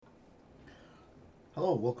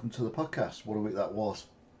Hello, welcome to the podcast. What a week that was.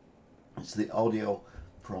 It's the audio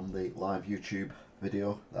from the live YouTube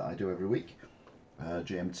video that I do every week,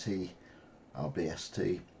 GMT or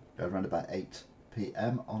BST, around about 8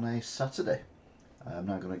 p.m. on a Saturday. I'm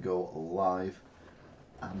now going to go live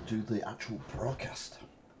and do the actual broadcast.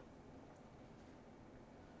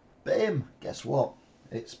 Bam! Guess what?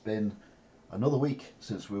 It's been another week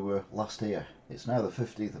since we were last here. It's now the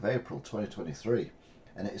 15th of April 2023,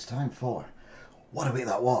 and it is time for what a week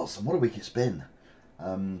that was, and what a week it's been.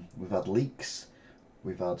 We've had leaks,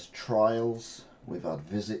 we've had trials, we've had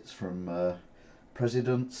visits from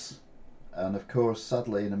presidents, and of course,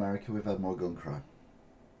 sadly in America, we've had more gun crime.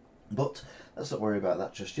 But let's not worry about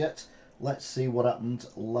that just yet. Let's see what happened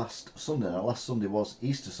last Sunday. Now, last Sunday was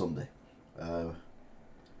Easter Sunday,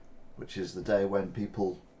 which is the day when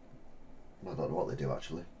people, I don't know what they do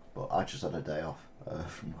actually, but I just had a day off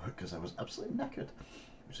from work because I was absolutely knackered,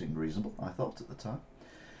 which seemed reasonable, I thought, at the time.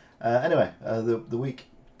 Anyway, the week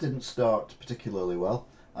didn't start particularly well.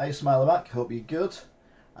 Hi, Smiley Mac, hope you're good.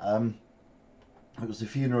 It was the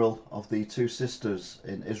funeral of the two sisters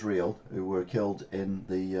in Israel who were killed in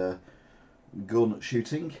the gun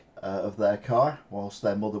shooting of their car whilst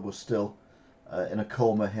their mother was still in a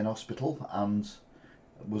coma in hospital and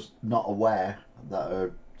was not aware that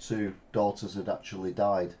her two daughters had actually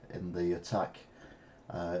died in the attack.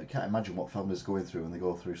 I can't imagine what families are going through when they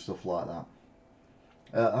go through stuff like that.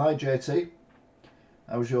 Hi JT,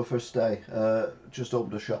 how was your first day? Just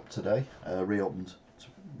opened a shop today,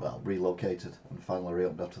 relocated and finally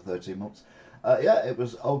reopened after 13 months. Yeah, it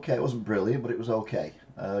was okay. It wasn't brilliant, but it was okay.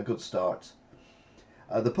 Good start.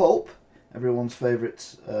 The Pope, everyone's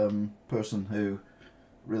favourite person who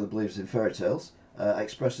really believes in fairy tales,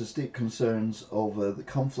 expresses deep concerns over the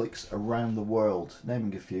conflicts around the world,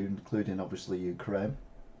 naming a few, including obviously Ukraine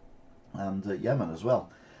and Yemen as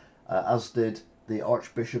well, as did the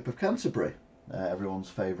Archbishop of Canterbury, everyone's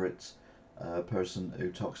favourite person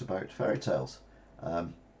who talks about fairy tales,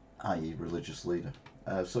 i.e. religious leader.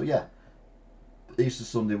 So yeah, Easter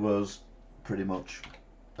Sunday was pretty much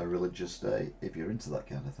a religious day if you're into that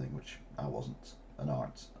kind of thing, which I wasn't and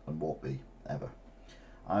aren't and won't be ever.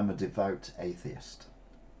 I'm a devout atheist.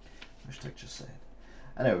 Hashtag just saying.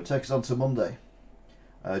 Anyway, we'll take us on to Monday.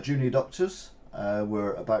 Junior doctors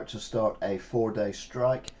were about to start a 4-day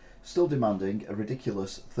strike, still demanding a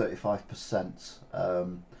ridiculous 35%.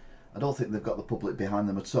 I don't think they've got the public behind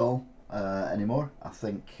them at all anymore. I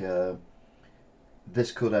think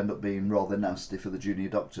this could end up being rather nasty for the junior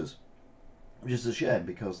doctors, which is a shame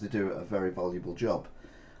because they do a very valuable job,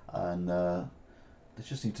 and they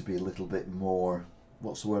just need to be a little bit more,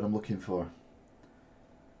 what's the word I'm looking for?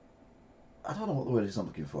 I don't know what the word is I'm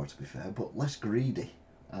looking for, to be fair, but less greedy.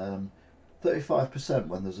 35%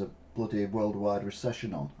 when there's a bloody worldwide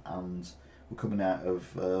recession on and we're coming out of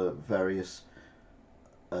various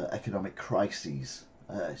economic crises.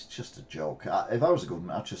 It's just a joke. If I was a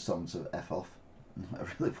government, I'd just tell them to F off. I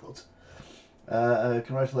really would.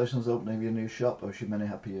 Congratulations on opening your new shop. I wish you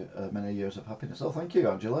many years of happiness. Oh, thank you,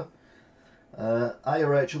 Angela. Hiya,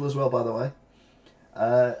 Rachel, as well, by the way.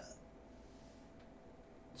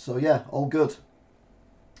 So yeah, all good,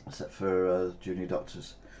 except for junior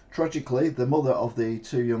doctors. Tragically, the mother of the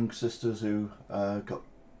two young sisters who got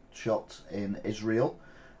shot in Israel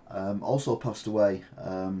also passed away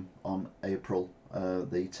on April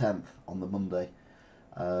the 10th, on the Monday,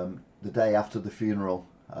 the day after the funeral.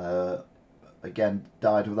 Again,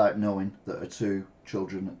 died without knowing that her two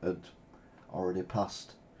children had already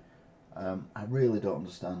passed. I really don't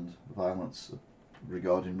understand violence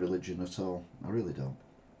regarding religion at all. I really don't.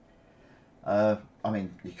 I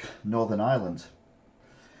mean, Northern Ireland.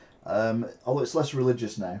 Although it's less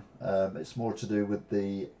religious now, it's more to do with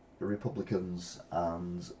the Republicans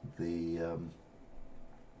and the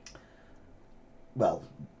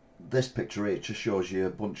this picture here just shows you a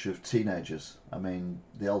bunch of teenagers. I mean,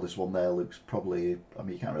 the eldest one there looks probably, I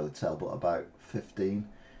mean, you can't really tell, but about 15.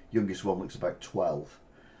 Youngest one looks about 12.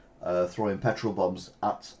 Throwing petrol bombs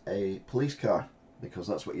at a police car, because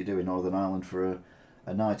that's what you do in Northern Ireland for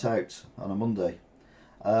a night out on a Monday.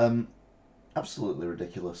 Absolutely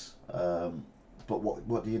ridiculous. But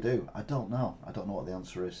what do you do? I don't know. I don't know what the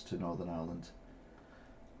answer is to Northern Ireland.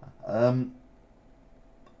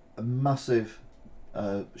 A massive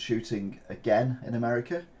shooting again in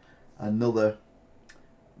America. Another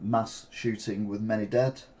mass shooting with many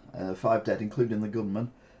dead. 5 dead, including the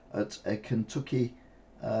gunman, at a Kentucky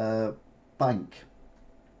bank.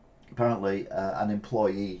 Apparently, an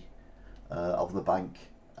employee of the bank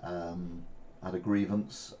had a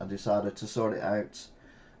grievance and decided to sort it out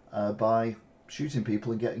by shooting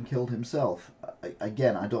people and getting killed himself.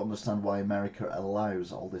 Again, I don't understand why America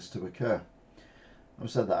allows all this to occur. I've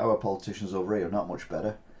said that our politicians over here are not much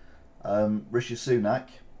better. Rishi Sunak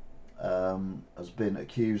has been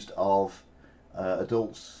accused of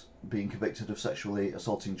adults being convicted of sexually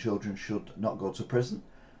assaulting children should not go to prison.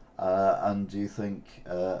 And do you think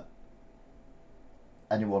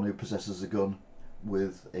anyone who possesses a gun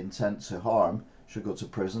with intent to harm should go to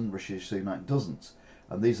prison? Rishi Sunak doesn't.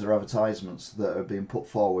 And these are advertisements that are being put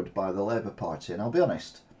forward by the Labour Party. And I'll be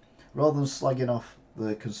honest, rather than slagging off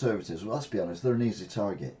the Conservatives, well, let's be honest, they're an easy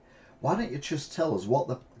target. Why don't you just tell us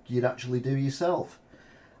what you'd actually do yourself?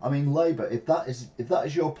 I mean, Labour, if that is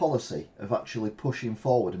your policy of actually pushing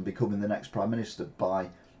forward and becoming the next Prime Minister by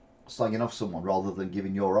slagging off someone rather than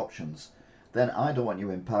giving your options, then I don't want you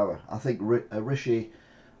in power. I think Rishi,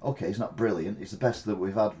 okay, he's not brilliant. He's the best that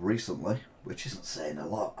we've had recently, which isn't saying a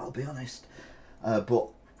lot, I'll be honest. But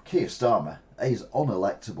Keir Starmer, he's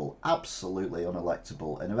unelectable, absolutely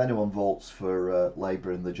unelectable. And if anyone votes for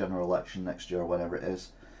Labour in the general election next year or whenever it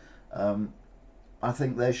is, I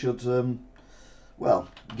think they should, well,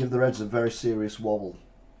 give their heads a very serious wobble.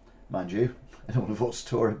 Mind you, anyone who votes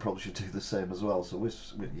Tory probably should do the same as well. So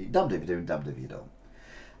damned if you do and damned if you don't.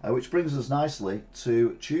 Which brings us nicely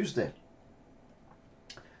to Tuesday.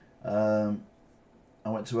 I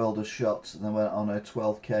went to Aldershot and then went on a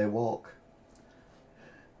 12k walk.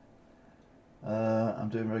 I'm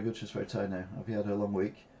doing very good, just very tired now. Have you had a long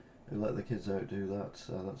week? Who let the kids out do that?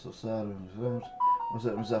 That's so sad.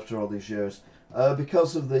 It was after all these years.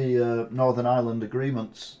 Because of the Northern Ireland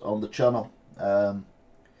agreements on the channel, the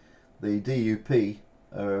DUP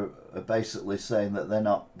are basically saying that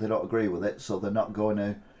they don't agree with it, so they're not going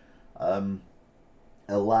to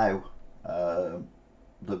allow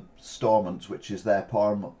the Stormont, which is their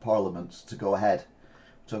parliament, to go ahead.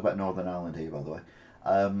 Talk about Northern Ireland here, by the way.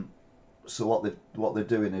 So what they're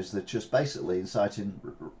doing is they're just basically inciting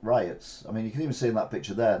riots. I mean, you can even see in that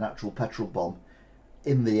picture there an actual petrol bomb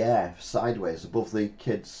in the air, sideways, above the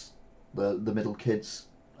kids, the middle kids'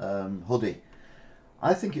 hoodie.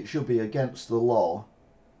 I think it should be against the law,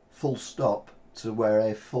 full stop, to wear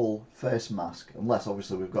a full face mask, unless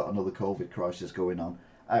obviously we've got another COVID crisis going on,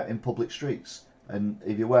 out in public streets. And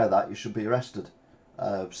if you wear that, you should be arrested.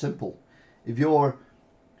 Simple. If you're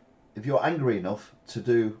angry enough to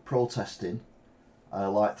do protesting,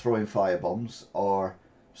 like throwing firebombs or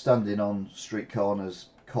standing on street corners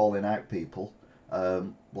calling out people,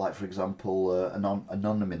 like for example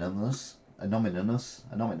Anonymous,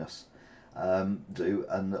 do,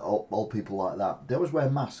 and all people like that, they always wear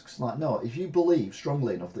masks. Like, no, if you believe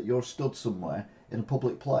strongly enough that you're stood somewhere in a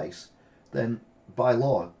public place, then by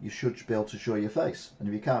law you should be able to show your face, and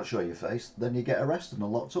if you can't show your face, then you get arrested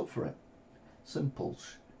and locked up for it. Simple.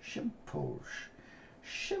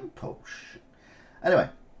 Anyway,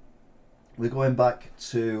 we're going back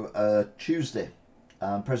to Tuesday,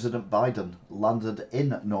 and President Biden landed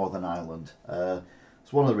in Northern Ireland.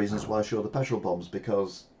 It's one of the reasons why I show the petrol bombs,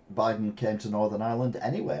 because Biden came to Northern Ireland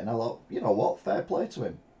anyway, and I thought, you know what, fair play to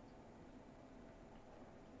him.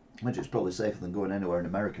 Which is probably safer than going anywhere in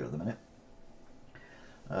America at the minute.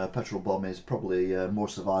 Petrol bomb is probably more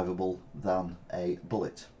survivable than a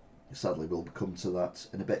bullet. Sadly, we'll come to that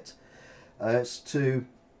in a bit. It's to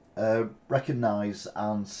recognise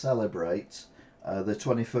and celebrate the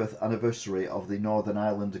 25th anniversary of the Northern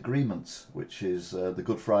Ireland Agreement, which is the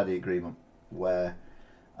Good Friday Agreement, where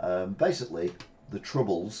basically the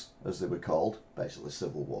Troubles, as they were called, basically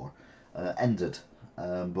civil war, ended.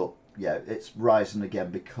 But yeah, it's rising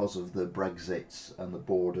again because of the Brexit and the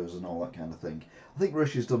borders and all that kind of thing. I think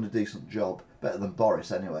Russia's done a decent job, better than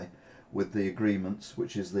Boris anyway, with the agreement,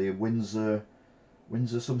 which is the Windsor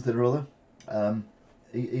something or other.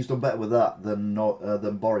 He's done better with that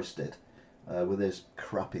than Boris did with his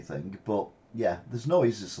crappy thing. But yeah, there's no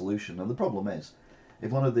easy solution, and the problem is,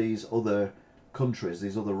 if one of these other countries,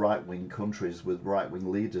 these other right-wing countries with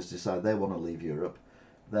right-wing leaders, decide they want to leave Europe,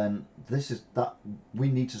 then we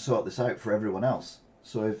need to sort this out for everyone else.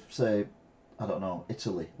 So if, say, I don't know,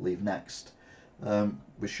 Italy leave next,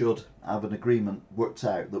 we should have an agreement worked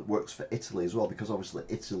out that works for Italy as well, because obviously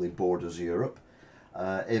Italy borders Europe.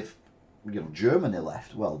 If Germany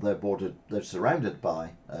left, well, they're surrounded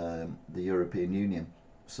by the European Union,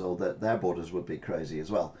 so that their borders would be crazy as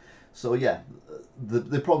well. So yeah,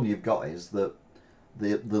 the problem you've got is that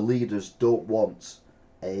the leaders don't want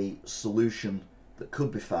a solution that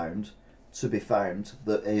could be found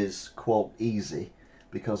that is, quote, easy,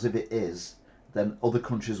 because if it is, then other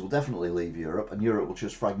countries will definitely leave Europe, and Europe will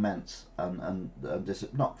just fragment and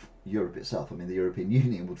not Europe itself, I mean the European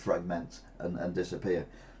Union would fragment and disappear.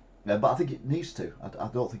 But I think it needs to. I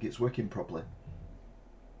don't think it's working properly.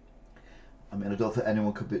 I mean, I don't think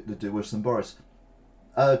anyone could do worse than Boris.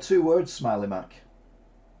 2 words, Smiley Mac.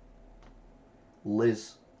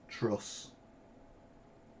 Liz Truss.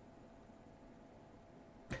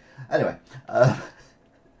 Anyway,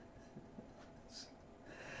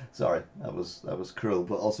 sorry, that was cruel,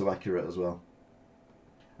 but also accurate as well.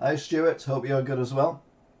 Hi Stuart, hope you're good as well.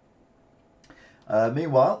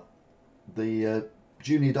 Meanwhile, the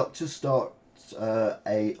junior doctors start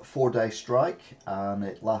a 4-day strike, and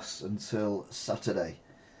it lasts until Saturday.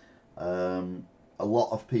 A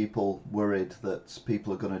lot of people worried that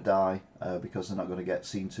people are going to die because they're not going to get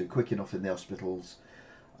seen to quick enough in the hospitals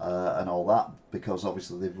and all that, because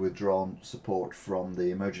obviously they've withdrawn support from the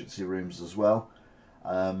emergency rooms as well.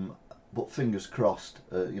 But fingers crossed,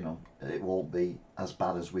 it won't be as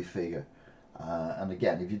bad as we fear. And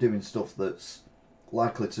again, if you're doing stuff that's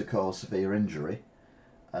likely to cause severe injury,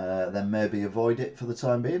 then maybe avoid it for the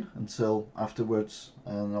time being until afterwards,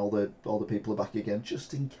 and all the people are back again,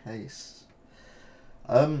 just in case.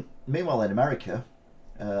 Meanwhile, in America,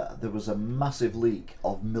 there was a massive leak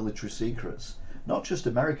of military secrets. Not just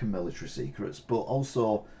American military secrets, but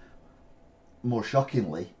also, more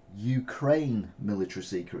shockingly, Ukraine military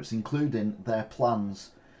secrets, including their plans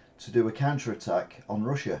to do a counterattack on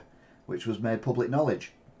Russia, which was made public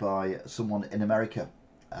knowledge by someone in America.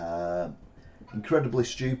 Incredibly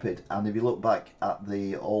stupid, and if you look back at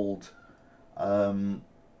the old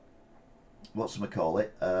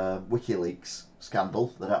WikiLeaks scandal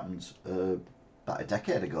that happened about a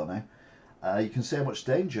decade ago now, you can see how much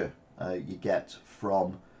danger you get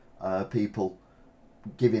from people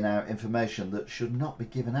giving out information that should not be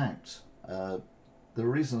given out. There are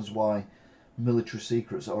reasons why military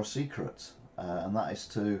secrets are secret, and that is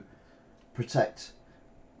to protect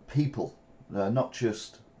people, not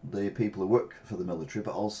just the people who work for the military,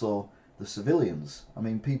 but also the civilians. I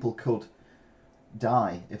mean, people could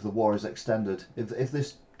die if the war is extended. If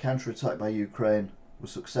this counterattack by Ukraine was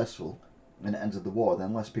successful and it ended the war,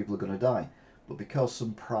 then less people are going to die. But because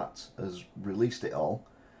some prat has released it all,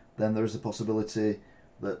 then there is a possibility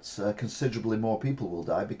that considerably more people will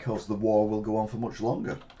die because the war will go on for much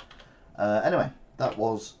longer. Anyway, that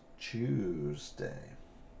was Tuesday.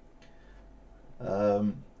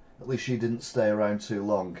 At least she didn't stay around too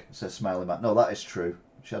long, says Smiley Mac. No, that is true.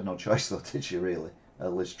 She had no choice though, did she really?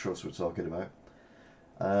 Liz Truss we're talking about.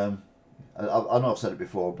 I know I've said it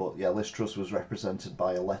before, but yeah, Liz Truss was represented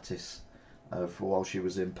by a lettuce for while she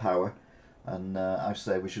was in power. And I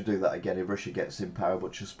say we should do that again if Rishi gets in power,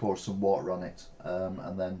 but just pour some water on it.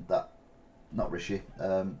 And then not Rishi,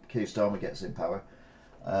 Keir Starmer gets in power.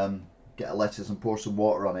 Get a lettuce and pour some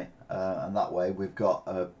water on it. And that way we've got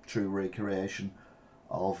a true recreation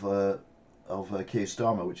of Keir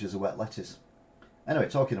Starmer, which is a wet lettuce. Anyway,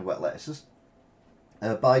 talking of wet lettuces,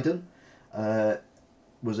 Biden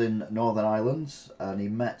was in Northern Ireland and he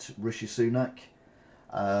met Rishi Sunak.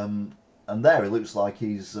 And there it looks like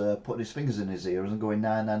he's putting his fingers in his ears and going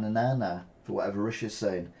na na na na na for whatever Rishi's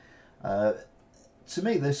saying. To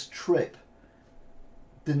me, this trip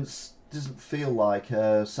doesn't feel like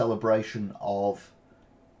a celebration of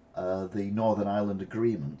the Northern Ireland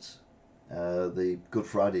Agreement, the Good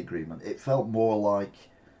Friday Agreement. It felt more like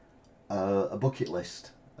a bucket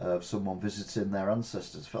list of someone visiting their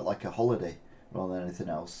ancestors. It felt like a holiday rather than anything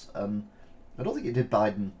else. And I don't think it did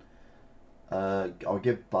Biden or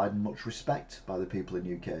give Biden much respect by the people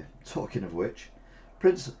in UK. Talking of which,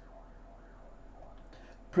 Prince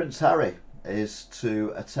Harry is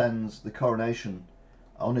to attend the coronation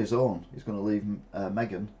on his own. He's going to leave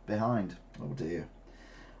Meghan behind. Oh dear.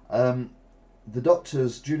 The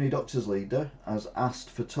junior doctors leader has asked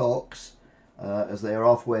for talks as they are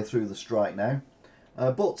halfway through the strike now,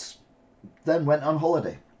 but then went on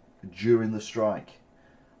holiday during the strike.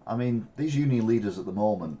 I mean, these union leaders at the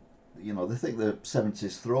moment, they think they're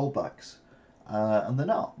 70s throwbacks, and they're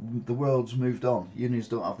not. The world's moved on. Unions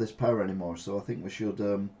don't have this power anymore, so I think we should,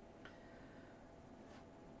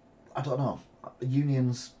 I don't know,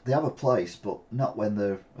 unions, they have a place, but not when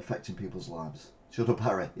they're affecting people's lives. Shut up,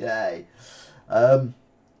 Harry. Yay.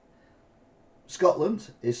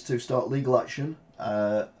 Scotland is to start legal action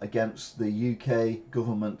against the UK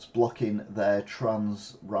government blocking their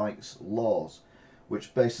trans rights laws,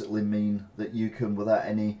 which basically mean that you can, without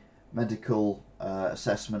any medical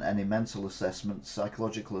assessment, any mental assessment,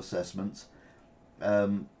 psychological assessment,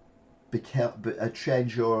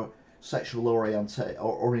 change your sexual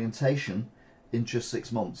orientation in just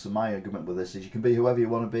 6 months. And my argument with this is you can be whoever you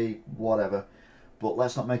want to be, whatever, but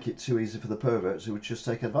let's not make it too easy for the perverts who would just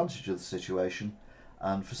take advantage of the situation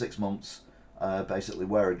and for 6 months basically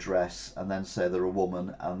wear a dress and then say they're a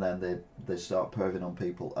woman, and then they start perving on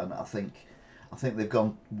people. And I think I think they've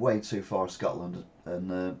gone way too far, Scotland,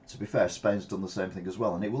 and to be fair, Spain's done the same thing as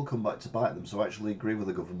well, and it will come back to bite them. So I actually agree with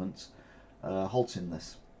the government halting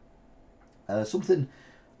this. Something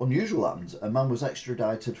unusual happened. A man was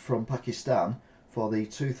extradited from Pakistan for the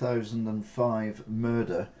 2005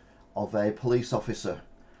 murder of a police officer.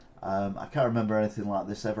 I can't remember anything like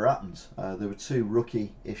this ever happened. There were two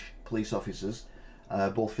rookie-ish police officers,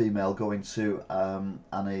 both female, going to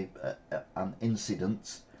an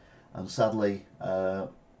incident, and sadly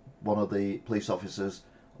one of the police officers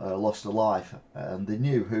lost a life, and they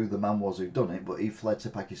knew who the man was who'd done it, but he fled to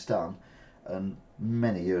Pakistan, and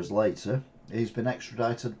many years later he's been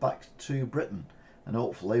extradited back to Britain and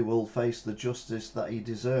hopefully will face the justice that he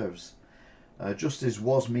deserves. Justice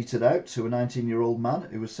was meted out to a 19-year-old man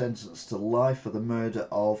who was sentenced to life for the murder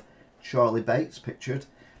of Charlie Bates, pictured.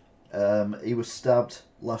 He was stabbed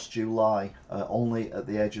last July, only at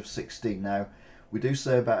the age of 16. Now, we do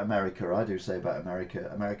say about America, I do say about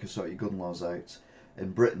America sort your gun laws out.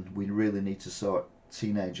 In Britain, we really need to sort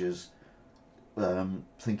teenagers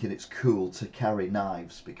thinking it's cool to carry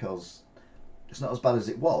knives, because it's not as bad as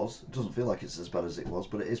it was. It doesn't feel like it's as bad as it was,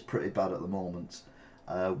 but it is pretty bad at the moment.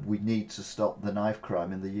 We need to stop the knife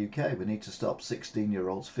crime in the UK. We need to stop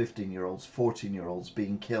 16-year-olds, 15-year-olds, 14-year-olds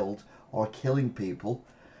being killed or killing people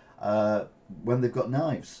when they've got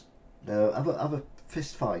knives. Have a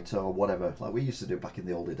fist fight or whatever, like we used to do back in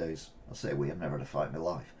the older days. I say we, I've never had a fight in my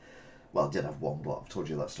life. Well, I did have one, but I've told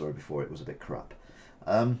you that story before. It was a bit crap.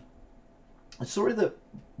 A story that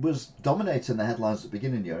was dominating the headlines at the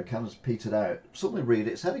beginning of the year, kind of petered out, suddenly reared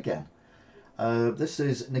its head again. This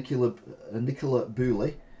is Nicola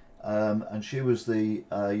Bulley, and she was the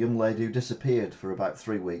young lady who disappeared for about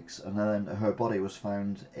 3 weeks, and then her body was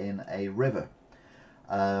found in a river.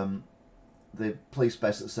 The police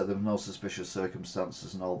basically said there were no suspicious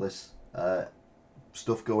circumstances and all this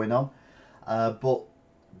stuff going on, but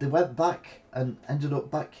they went back and ended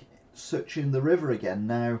up back searching the river again.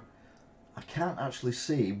 Now, I can't actually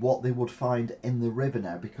see what they would find in the river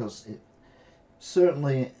now, because it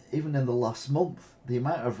certainly, even in the last month, the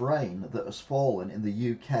amount of rain that has fallen in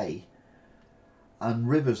the UK, and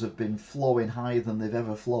rivers have been flowing higher than they've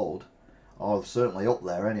ever flowed, or certainly up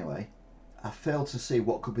there anyway. I fail to see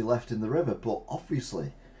what could be left in the river, but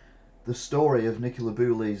obviously the story of Nicola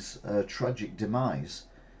Bulley's tragic demise,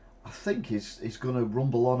 I think is going to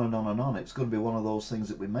rumble on and on and on. It's going to be one of those things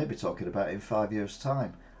that we may be talking about in 5 years'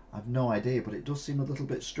 time. I've no idea, but it does seem a little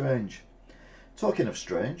bit strange. Talking of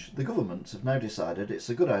strange, the government have now decided it's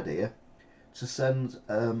a good idea to send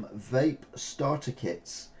vape starter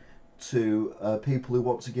kits to people who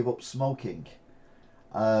want to give up smoking.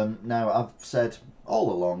 Now, I've said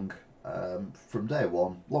all along, from day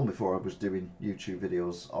one, long before I was doing YouTube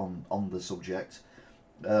videos on the subject,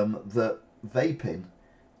 that vaping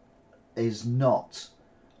is not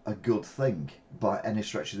a good thing by any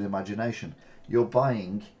stretch of the imagination. You're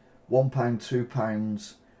buying £1,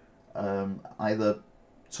 £2 either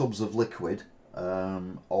tubs of liquid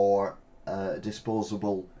or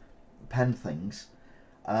disposable pen things,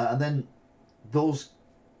 and then those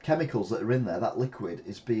chemicals that are in there, that liquid,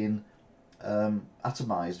 is being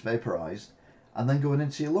atomized, vaporized, and then going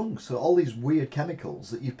into your lungs. So all these weird chemicals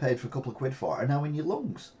that you've paid for a couple of quid for are now in your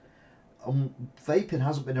lungs. Vaping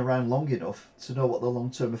hasn't been around long enough to know what the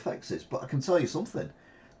long-term effects is, but I can tell you something.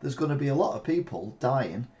 There's going to be a lot of people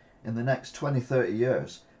dying in the next 20-30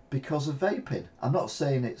 years because of vaping. I'm not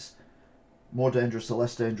saying it's more dangerous or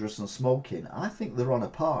less dangerous than smoking. I think they're on a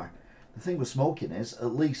par. The thing with smoking is,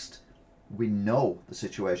 at least we know the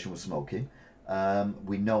situation with smoking.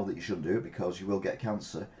 We know that you shouldn't do it because you will get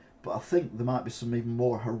cancer. But I think there might be some even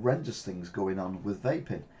more horrendous things going on with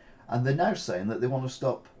vaping. And they're now saying that they want to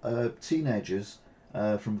stop teenagers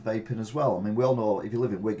from vaping as well. I mean, we all know, if you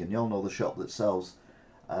live in Wigan, you all know the shop that sells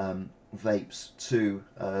vapes to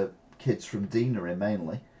kids from Deanery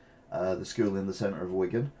mainly, the school in the centre of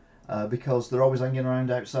Wigan, because they're always hanging around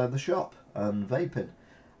outside the shop and vaping.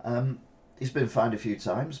 He's been fined a few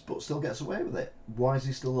times, but still gets away with it. Why is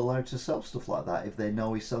he still allowed to sell stuff like that if they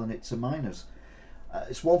know he's selling it to minors?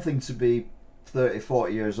 It's one thing to be 30,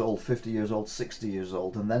 40 years old, 50 years old, 60 years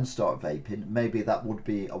old, and then start vaping. Maybe that would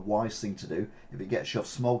be a wise thing to do if it gets you off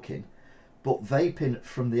smoking. But vaping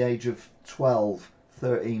from the age of 12,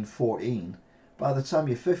 13, 14, by the time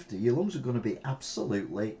you're 50, your lungs are going to be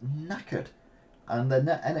absolutely knackered. And the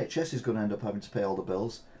NHS is going to end up having to pay all the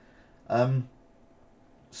bills.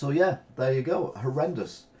 So yeah, there you go.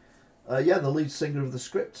 Horrendous. Yeah, the lead singer of The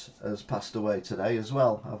Script has passed away today as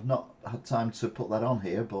well. I've not had time to put that on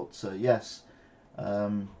here, but yes.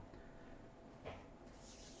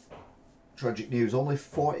 tragic news. Only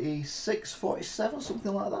 46, 47,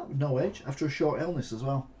 something like that, with no age, after a short illness as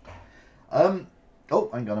well. Oh,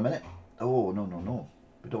 hang on a minute. Oh, no.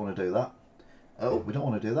 We don't want to do that. Oh, we don't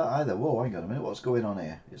want to do that either. Whoa, hang on a minute. What's going on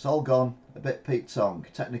here? It's all gone a bit Pete Tong.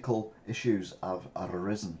 Technical issues have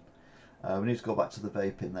arisen. We need to go back to the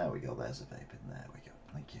vaping. There we go. There's the vaping. There we go.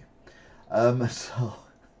 Thank you. So,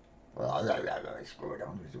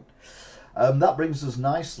 that brings us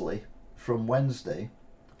nicely from Wednesday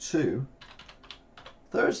to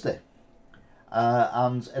Thursday.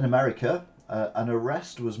 And in America, an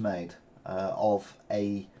arrest was made of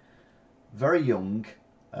a very young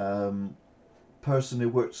person who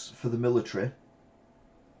works for the military.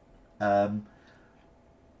 And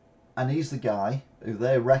he's the guy who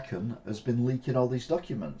they reckon has been leaking all these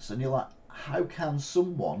documents. And you're like, how can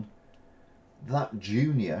someone that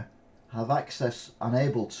junior have access and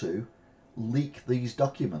able to leak these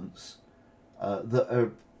documents that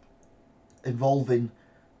are involving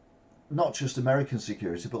not just American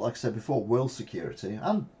security, but like I said before, world security,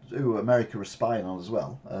 and who America is spying on as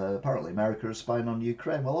well. Apparently America is spying on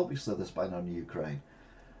Ukraine. Well, obviously they're spying on Ukraine.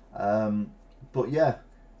 But yeah,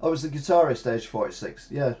 oh, it was the guitarist, age 46.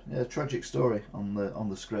 Yeah, tragic story on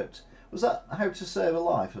the script. Was that How to Save a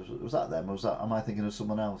Life? Was that them, or was that, am I thinking of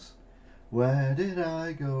someone else? Where did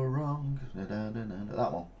I go wrong?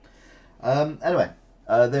 That one. Anyway,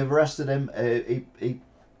 they've arrested him. He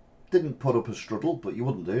didn't put up a struggle, but you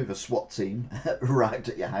wouldn't do if a SWAT team arrived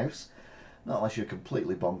at your house. Not unless you're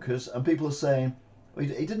completely bonkers. And people are saying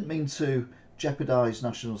he didn't mean to jeopardise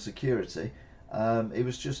national security. He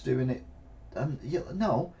was just doing it. And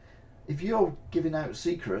no, if you're giving out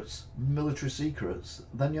secrets, military secrets,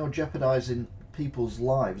 then you're jeopardising people's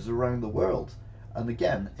lives around the world. And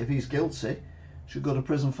again, if he's guilty, should go to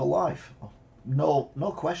prison for life.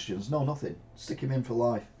 No questions, no nothing. Stick him in for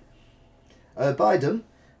life. Biden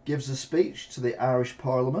gives a speech to the Irish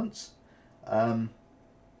Parliament.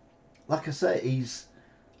 Like I say,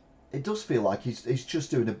 it does feel like he's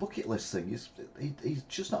just doing a bucket list thing. He's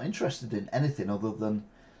just not interested in anything other than,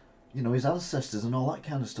 his ancestors and all that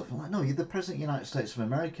kind of stuff. I'm like, no, you're the President of the United States of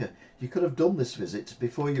America. You could have done this visit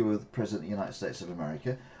before you were the President of the United States of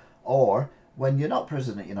America, or when you're not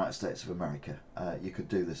President of the United States of America, you could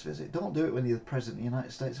do this visit. Don't do it when you're the President of the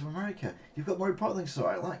United States of America. You've got more important things to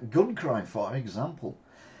sort, like gun crime, for example.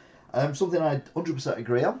 Something I 100%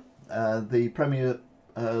 agree on. The Premier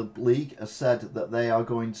League has said that they are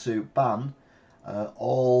going to ban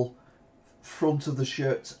all front of the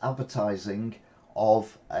shirt advertising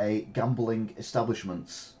of a gambling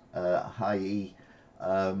establishments, i.e.,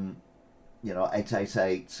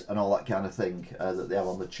 888 and all that kind of thing that they have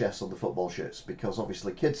on the chest on the football shirts, because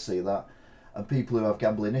obviously kids see that and people who have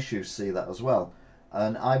gambling issues see that as well.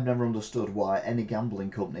 And I've never understood why any gambling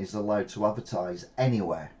company is allowed to advertise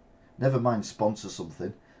anywhere, never mind sponsor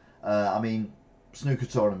something. I mean, snooker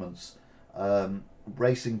tournaments,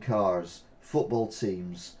 racing cars, football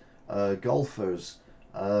teams, golfers,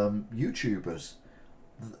 YouTubers.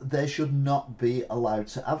 They should not be allowed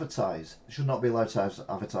to advertise. They should not be allowed to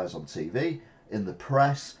advertise on TV, in the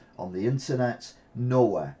press, on the internet,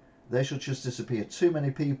 nowhere. They should just disappear. Too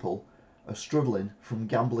many people are struggling from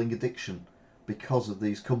gambling addiction because of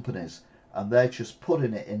these companies, and they're just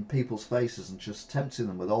putting it in people's faces and just tempting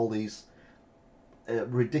them with all these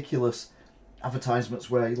ridiculous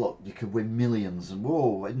advertisements where, look, you could win millions and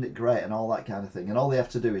whoa, isn't it great, and all that kind of thing. And all they have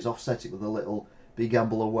to do is offset it with a little "Be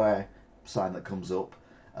Gamble Aware" sign that comes up.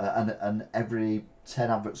 And every 10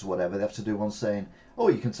 adverts or whatever, they have to do one saying, oh,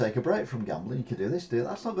 you can take a break from gambling, you can do this, do that.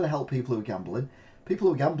 That's not going to help people who are gambling. People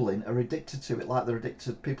who are gambling are addicted to it like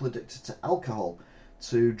people addicted to alcohol,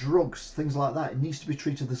 to drugs, things like that. It needs to be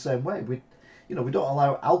treated the same way. We don't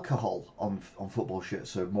allow alcohol on football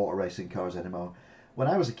shirts or motor racing cars anymore. When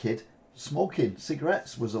I was a kid, smoking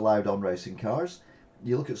cigarettes was allowed on racing cars.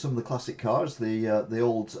 You look at some of the classic cars, the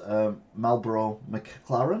old Marlboro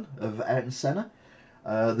McLaren of Ayrton Senna,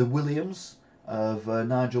 the Williams of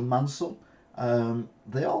Nigel Mansell,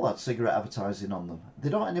 they all had cigarette advertising on them. They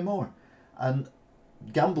don't anymore. And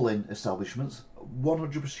gambling establishments,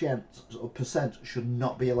 100% should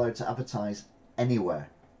not be allowed to advertise anywhere.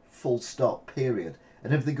 Full stop, period.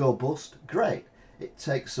 And if they go bust, great. It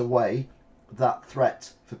takes away that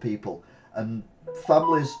threat for people. And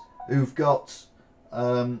families who've got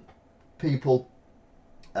people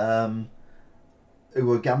who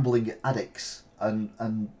are gambling addicts,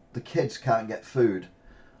 and the kids can't get food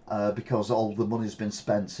because all the money's been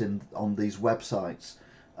spent on these websites,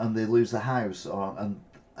 and they lose the house, and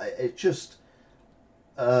it just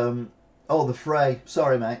the fray.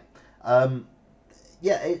 Sorry, mate.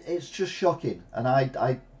 It's just shocking, and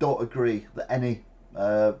I don't agree that any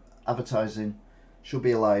advertising should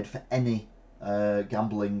be allowed for any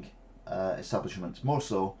gambling establishment. More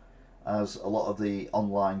so as a lot of the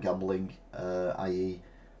online gambling, i.e.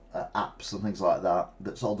 Apps and things like that,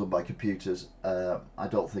 that's all done by computers, I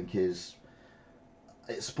don't think it's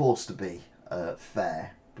supposed to be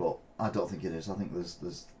fair, but I don't think it is. I think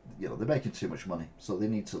there's they're making too much money, so they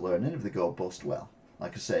need to learn. And if they go bust, well,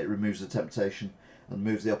 like I say, it removes the temptation and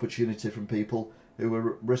moves the opportunity from people who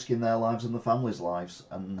are risking their lives and the families' lives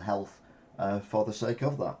and health for the sake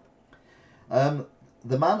of that.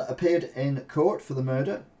 The man appeared in court for the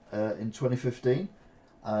murder in 2015.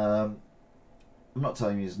 I'm not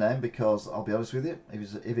telling you his name because I'll be honest with you,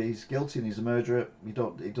 if he's guilty and he's a murderer, he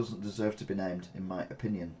doesn't deserve to be named, in my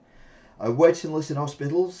opinion. Waiting lists in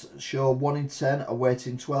hospitals show 1 in 10 are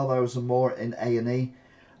waiting 12 hours or more in A&E,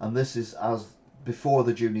 and this is as before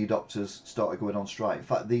the junior doctors started going on strike. In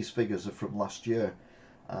fact, these figures are from last year.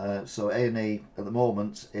 So A&E at the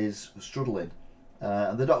moment is struggling,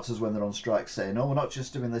 and the doctors, when they're on strike, say, no, we're not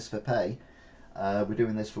just doing this for pay. We're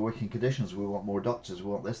doing this for working conditions. We want more doctors.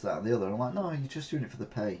 We want this, that, and the other. And I'm like, no, you're just doing it for the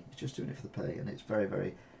pay. You're just doing it for the pay, and it's very,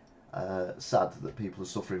 very sad that people are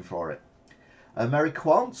suffering for it. Mary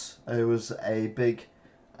Quant, who was a big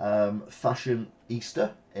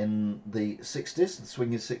fashionista in the 60s, the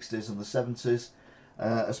swinging 60s and the 70s,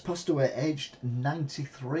 has passed away aged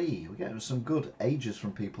 93. We're getting some good ages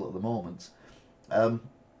from people at the moment. I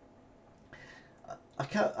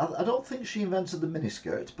don't think she invented the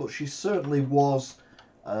miniskirt, but she certainly was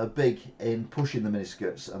big in pushing the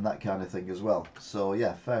miniskirts and that kind of thing as well. So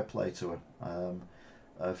yeah, fair play to her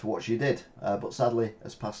for what she did. But sadly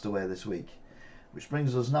has passed away this week. Which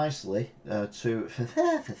brings us nicely to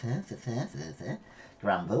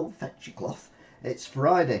Granville, fetch your cloth. It's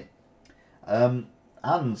Friday. And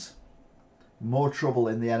more trouble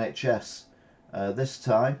in the NHS. This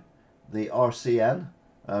time, the RCN,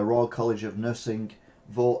 Royal College of Nursing,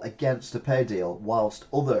 vote against a pay deal, whilst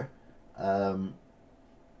other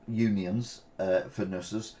unions for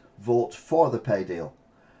nurses vote for the pay deal.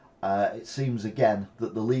 It seems again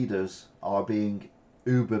that the leaders are being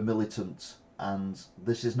uber militant, and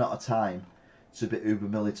this is not a time to be uber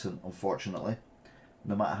militant, unfortunately.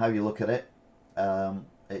 No matter how you look at it,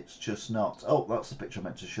 it's just not. Oh, that's the picture I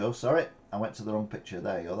meant to show. Sorry, I went to the wrong picture.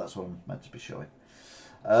 There you go. That's what I'm meant to be showing.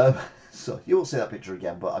 So you won't see that picture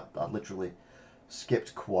again, but I literally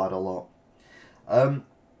skipped quite a lot. The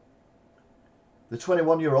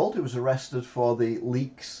 21-year-old who was arrested for the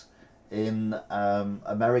leaks in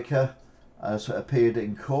America appeared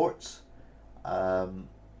in court.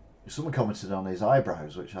 Someone commented on his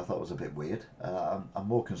eyebrows, which I thought was a bit weird. I'm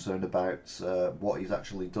more concerned about what he's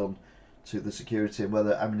actually done to the security and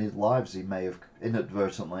how many lives he may have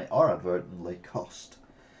inadvertently or advertently cost.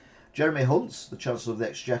 Jeremy Hunt, the Chancellor of the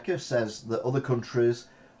Exchequer, says that other countries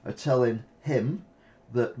are telling him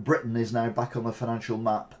that Britain is now back on the financial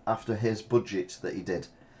map after his budget that he did.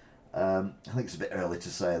 I think it's a bit early to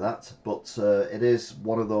say that, but it is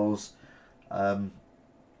one of those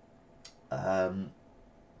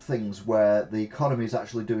things where the economy is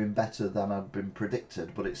actually doing better than had been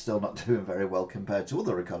predicted, but it's still not doing very well compared to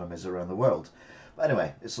other economies around the world. But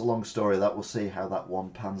anyway, it's a long story that. We'll see how that one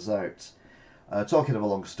pans out. Talking of a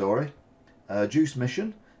long story, JUICE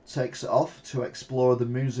mission takes off to explore the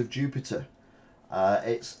moons of Jupiter.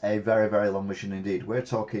 It's a very, very long mission indeed. We're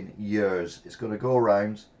talking years. It's going to go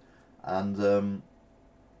around and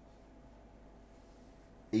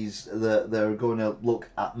they're going to look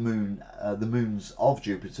at the moons of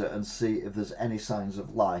Jupiter and see if there's any signs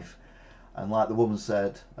of life. And like the woman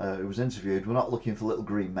said who was interviewed, we're not looking for little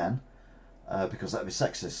green men because that'd be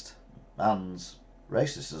sexist and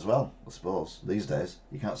racist as well, I suppose. These days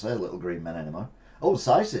you can't say little green men anymore. Oh,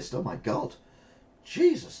 sizist, oh my god,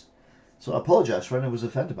 Jesus. So I apologise for anyone who was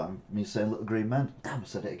offended by me saying little green men. Damn, I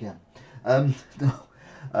said it again. No,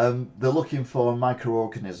 they're looking for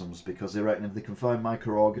microorganisms because they reckon if they can find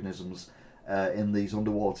microorganisms in these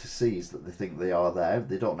underwater seas that they think they are there,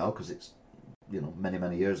 they don't know because it's many,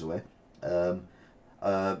 many years away. That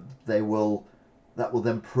will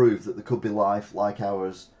then prove that there could be life like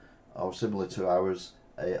ours or similar to ours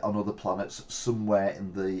on other planets somewhere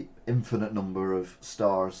in the infinite number of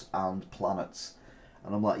stars and planets.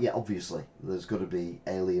 And I'm like, yeah, obviously there's got to be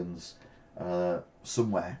aliens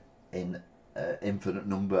somewhere in infinite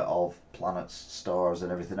number of planets, stars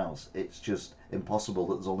and everything else. It's just impossible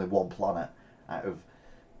that there's only one planet out of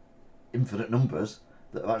infinite numbers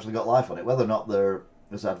that have actually got life on it, whether or not they're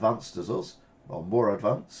as advanced as us or more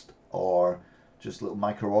advanced or just little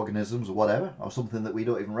microorganisms or whatever, or something that we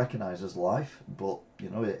don't even recognise as life, but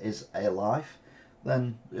it is a life,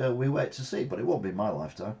 then we wait to see. But it won't be in my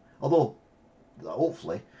lifetime, although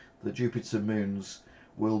hopefully the Jupiter moons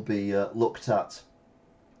will be looked at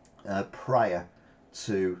prior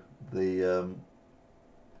to the.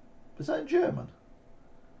 Is that in German?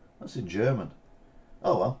 That's in German.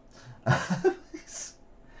 Oh well.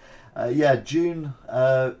 Yeah, June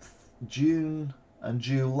and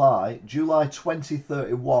July. July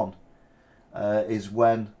 2031 is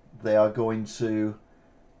when they are going to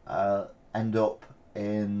end up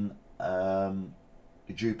in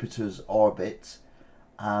Jupiter's orbit,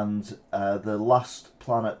 and the last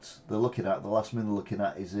planet they're looking at, the last moon they're looking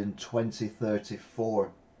at, is in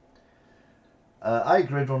 2034.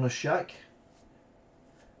 Grid Runner Shack.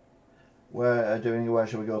 Where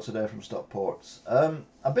shall we go today from Stockport?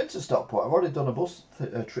 I've been to Stockport. I've already done a bus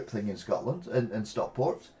trip thing in Scotland, in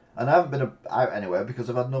Stockport. And I haven't been out anywhere because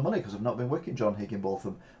I've had no money, because I've not been working. John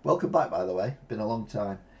Higginbotham. Welcome back, by the way. Been a long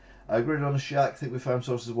time. Grid on a Shack. Think we found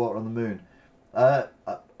sources of water on the moon.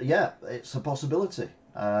 Yeah, it's a possibility.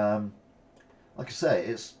 Like I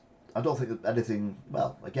say, I don't think that anything.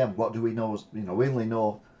 Well, again, what do we know? We only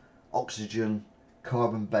know oxygen,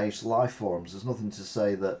 carbon-based life forms. There's nothing to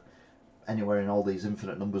say that anywhere in all these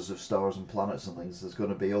infinite numbers of stars and planets and things there's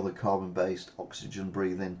going to be other carbon-based,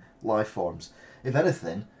 oxygen-breathing life forms. If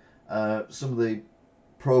anything, some of the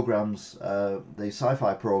programs, the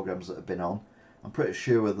sci-fi programs that have been on, I'm pretty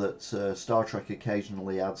sure that Star Trek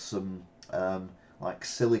occasionally adds some like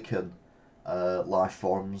silicon life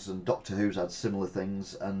forms, and Doctor Who's had similar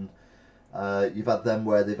things, and you've had them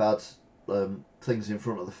where they've had things in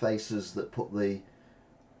front of the faces that put the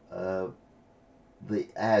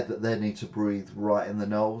air that they need to breathe right in the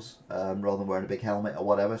nose, rather than wearing a big helmet or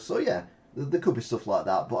whatever. So yeah, there could be stuff like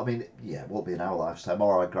that, but I mean, yeah, it won't be in our lifetime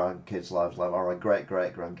or our grandkids' lifetime or our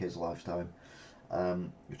great-great-grandkids' lifetime.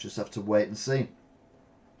 You just have to wait and see.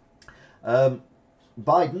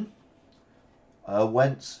 Biden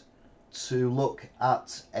went to look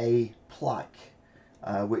at a plaque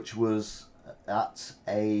which was at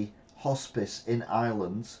a hospice in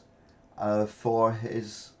Ireland for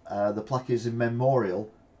his. The plaque is in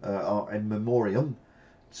memorial, or in memoriam,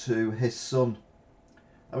 to his son.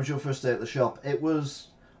 How was your first day at the shop? It was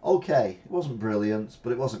okay. It wasn't brilliant,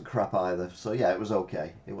 but it wasn't crap either. So yeah, it was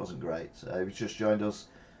okay. It wasn't great. He's just joined us.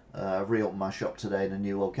 I've reopened my shop today in a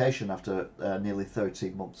new location after nearly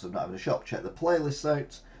 13 months of not having a shop. Check the playlist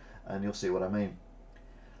out and you'll see what I mean.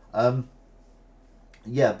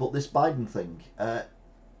 Yeah, but this Biden thing,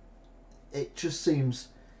 it just seems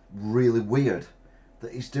really weird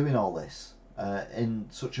that he's doing all this in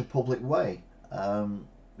such a public way.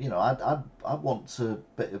 I'd want a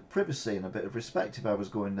bit of privacy and a bit of respect if I was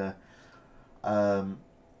going to,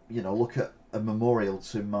 look at a memorial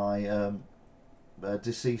to my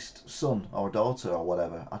deceased son or daughter or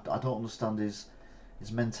whatever. I don't understand his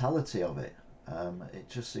mentality of it. It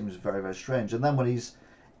just seems very, very strange. And then when he's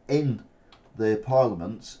in the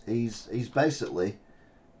Parliament, he's basically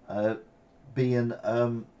being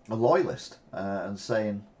a loyalist and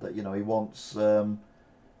saying that he wants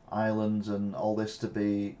Ireland and all this to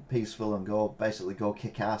be peaceful and go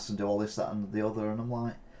kick ass and do all this, that, and the other. And I'm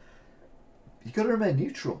like, you've got to remain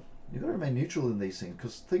neutral. You've got to remain neutral in these things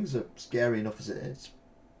because things are scary enough as it is.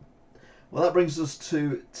 Well, that brings us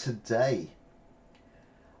to today.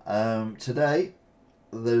 Today,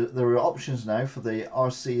 there are options now for the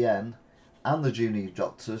RCN and the junior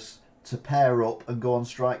doctors to pair up and go on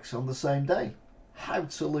strikes on the same day. How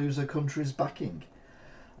to lose a country's backing.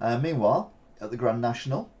 Meanwhile, at the Grand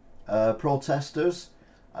National, protesters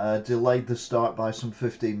delayed the start by some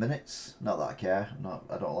 15 minutes. Not that I care.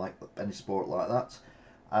 I don't like any sport like that.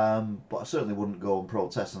 But I certainly wouldn't go and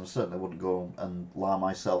protest, and I certainly wouldn't go and lie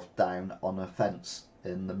myself down on a fence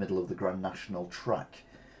in the middle of the Grand National track.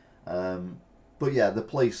 But yeah, the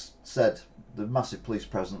police said the massive police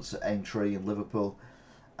presence at Aintree in Liverpool,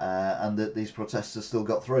 and that these protesters still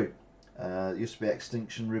got through. It used to be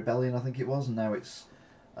Extinction Rebellion, I think it was, and now it's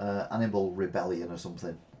Animal Rebellion or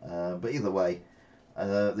something. But either way,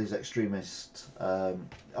 these extremists,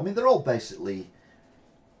 they're all basically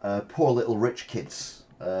poor little rich kids,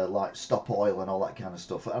 like Stop Oil and all that kind of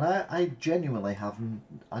stuff. And I genuinely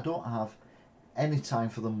don't have any time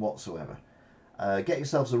for them whatsoever. Get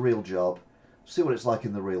yourselves a real job, see what it's like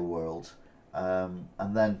in the real world,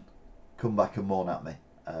 and then come back and moan at me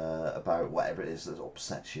about whatever it is that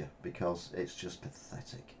upsets you, because it's just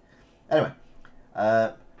pathetic. Anyway,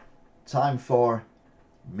 time for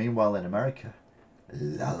Meanwhile in America.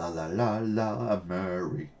 La la la la la,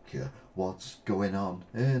 America. What's going on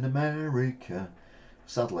in America?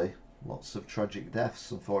 Sadly, lots of tragic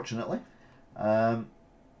deaths, unfortunately.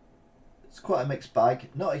 It's quite a mixed bag.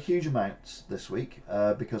 Not a huge amount this week,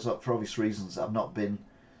 because for obvious reasons I've not been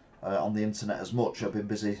on the internet as much. I've been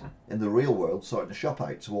busy in the real world sorting the shop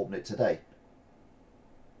out to open it today.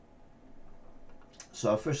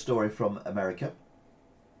 So, first story from America.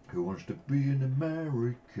 Who wants to be in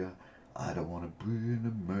America? I don't want to be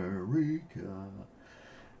in America.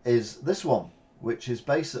 Is this one, which is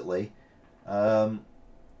basically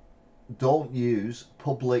don't use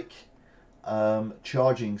public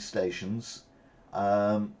charging stations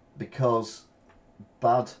because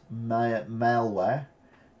bad malware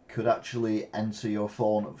could actually enter your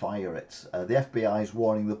phone via it. The FBI is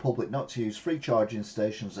warning the public not to use free charging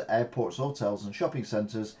stations at airports, hotels and shopping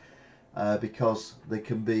centres because they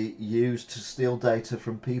can be used to steal data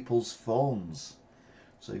from people's phones.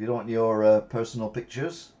 So if you don't want your personal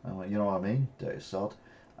pictures, you know what I mean, dirty sod,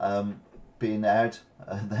 being aired,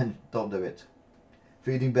 then don't do it.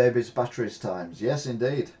 Feeding babies batteries times. Yes,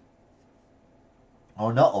 indeed.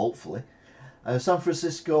 Or not, hopefully. San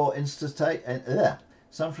Francisco interstate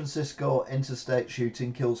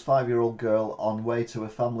shooting kills 5-year-old girl on way to a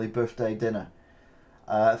family birthday dinner.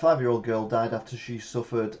 A 5-year-old girl died after she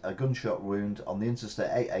suffered a gunshot wound on the Interstate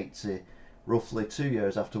 880, roughly 2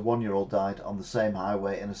 years after 1-year-old died on the same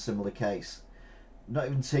highway in a similar case. Not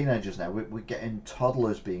even teenagers now, we're getting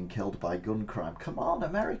toddlers being killed by gun crime. Come on,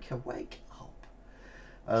 America, wake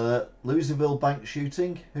up. Louisville bank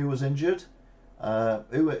shooting, who was injured?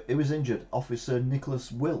 Who was injured? Officer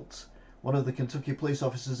Nicholas Wilt. One of the Kentucky police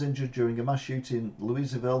officers injured during a mass shooting in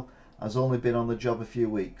Louisville has only been on the job a few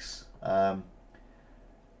weeks.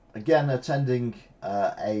 Again, attending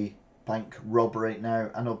a bank robbery.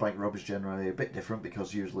 Now, I know bank robberies generally a bit different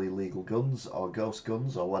because usually illegal guns or ghost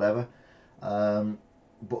guns or whatever.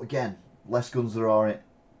 But again, less guns there are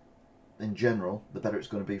in general, the better it's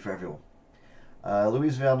going to be for everyone.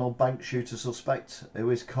 Louisiana bank shooter suspect, who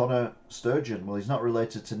is Connor Sturgeon. Well, he's not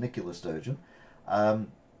related to Nicola Sturgeon.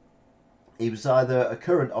 He was either a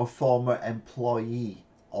current or former employee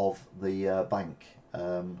of the bank.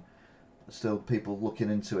 Still people looking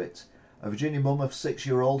into it. A Virginia mum of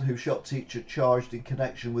 6-year-old who shot teacher charged in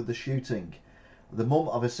connection with the shooting. The mum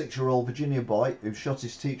of a 6-year-old Virginia boy who shot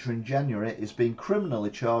his teacher in January is being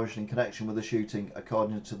criminally charged in connection with the shooting,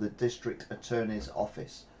 according to the district attorney's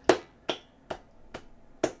office.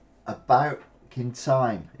 About in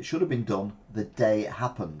time. It should have been done the day it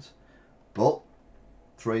happened. But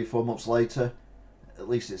 3-4 months later, at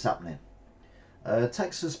least it's happening.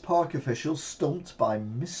 Texas park officials stumped by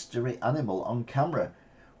mystery animal on camera.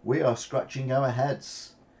 We are scratching our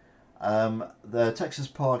heads. The Texas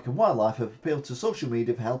Park and Wildlife have appealed to social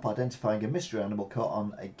media for help identifying a mystery animal caught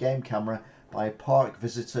on a game camera by a park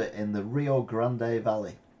visitor in the Rio Grande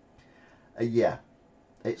Valley. Yeah,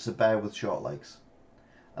 it's a bear with short legs.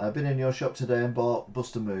 I've been in your shop today and bought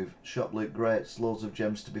Bust a Move. Shop looked great, loads of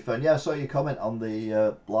gems to be found. Yeah, I saw your comment on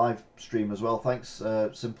the live stream as well. Thanks,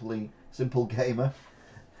 Simple Gamer.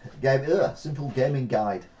 Simple Gaming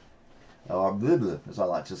Guide. Or blah, blah, as I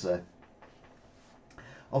like to say.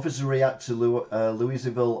 Officers react to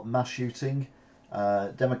Louisville mass shooting.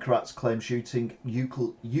 Democrats claim shooting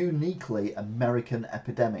uniquely American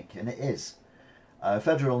epidemic, and it is.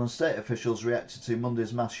 Federal and state officials reacted to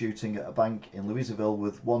Monday's mass shooting at a bank in Louisville,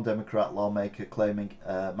 with one Democrat lawmaker claiming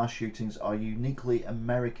mass shootings are uniquely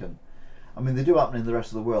American. I mean, they do happen in the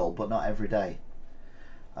rest of the world, but not every day.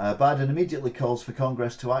 Biden immediately calls for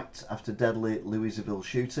Congress to act after deadly Louisville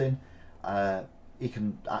shooting. He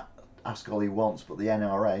can ask all he wants, but the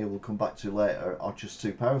NRA, we'll come back to later, are just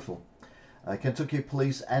too powerful. Kentucky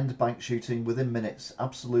police end bank shooting within minutes.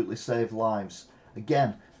 Absolutely save lives.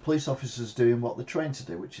 Again, police officers doing what they're trained to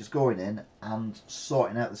do, which is going in and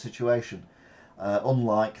sorting out the situation.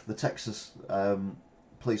 Unlike the Texas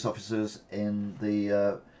police officers in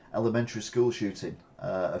the elementary school shooting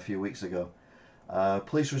a few weeks ago.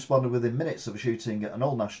 Police responded within minutes of a shooting at an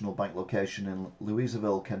Old National Bank location in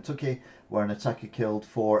Louisville, Kentucky, where an attacker killed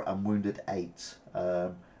 4 and wounded 8.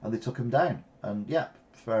 And they took him down. And yeah,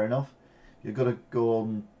 fair enough. You've got to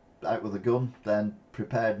go out with a gun, then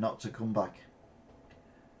prepared not to come back.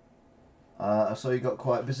 So you got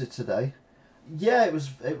quite busy today. Yeah, it was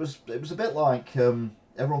a bit like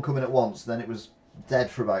everyone coming at once, then it was dead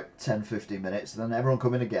for about 10-15 minutes, then everyone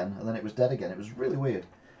coming again, and then it was dead again. It was really weird.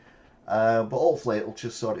 But hopefully it'll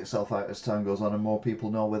just sort itself out as time goes on and more people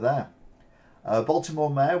know we're there. Baltimore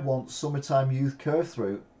mayor wants summertime youth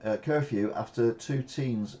curfew after 2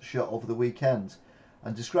 teens shot over the weekend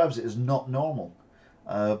and describes it as not normal.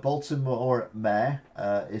 Baltimore mayor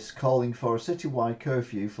is calling for a citywide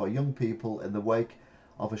curfew for young people in the wake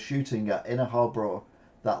of a shooting at Inner Harbor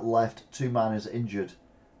that left 2 minors injured.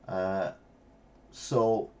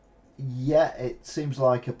 So yeah, it seems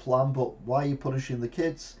like a plan, but why are you punishing the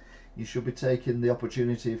kids? you should be taking the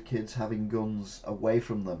opportunity of kids having guns away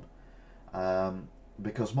from them,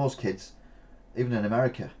 because most kids, even in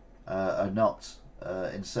America, are not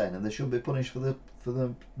insane, and they shouldn't be punished for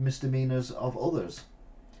the misdemeanors of others.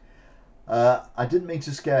 I didn't mean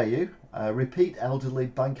to scare you. Repeat elderly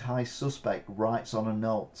bank heist suspect writes on a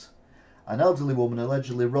note. An elderly woman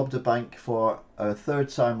allegedly robbed a bank for a third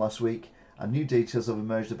time last week, and new details have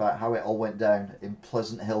emerged about how it all went down in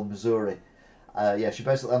Pleasant Hill, Missouri. Yeah, she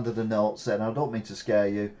basically handed a note saying, I don't mean to scare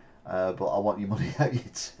you, but I want your money out your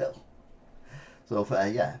till. So,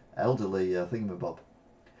 yeah, elderly thingamabob.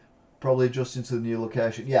 Probably adjusting to the new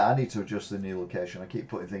location. Yeah, I need to adjust to the new location. I keep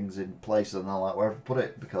putting things in place and all that, wherever I put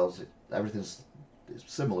it, because everything's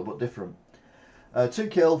similar but different. 2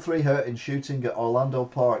 killed, 3 hurt in shooting at Orlando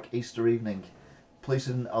Park Easter evening. Police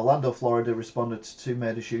in Orlando, Florida responded to 2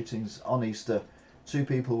 murder shootings on Easter. 2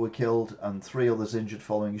 people were killed and 3 others injured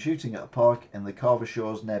following a shooting at a park in the Carver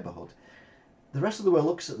Shores neighborhood. The rest of the world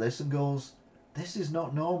looks at this and goes, this is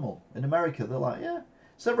not normal. In America, they're like, yeah.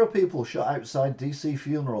 Several people shot outside DC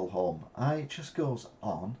funeral home. It just goes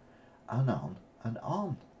on and on and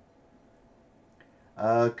on.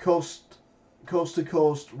 Coast to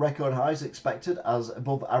coast record highs expected as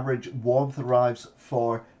above average warmth arrives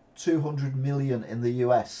for 200 million in the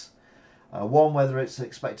US. Warm weather is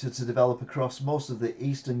expected to develop across most of the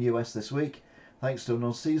eastern US this week, thanks to an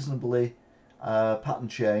unseasonably pattern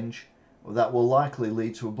change that will likely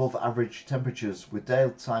lead to above average temperatures, with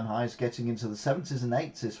daytime highs getting into the 70s and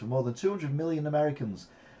 80s for more than 200 million Americans.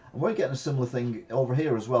 And we're getting a similar thing over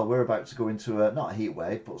here as well. We're about to go into not a heat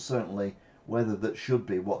wave, but certainly weather that should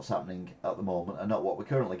be what's happening at the moment and not what we're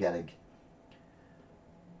currently getting.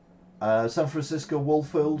 San Francisco Wool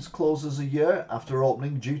Fields closes a year after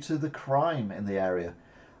opening due to the crime in the area.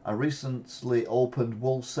 A recently opened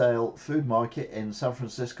wholesale food market in San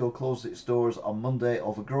Francisco closed its doors on Monday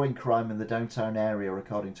over growing crime in the downtown area,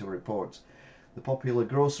 according to reports. The popular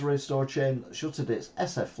grocery store chain shuttered its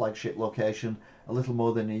SF flagship location a little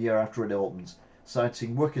more than a year after it opened,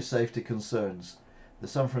 citing worker safety concerns. The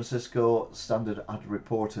San Francisco Standard had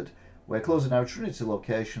reported, "We're closing our Trinity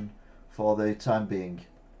location for the time being."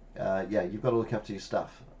 Yeah, you've got to look after your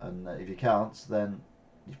staff, and if you can't, then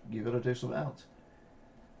you've got to do something else.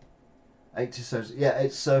 80 cents. Yeah,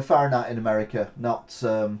 it's Fahrenheit in America, not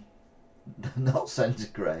not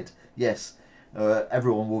centigrade. Yes,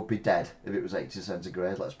 everyone would be dead if it was 80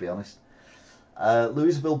 centigrade. Let's be honest.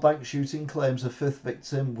 Louisville bank shooting claims a 5th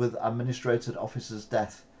victim with administrative officer's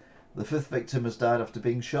death. The 5th victim has died after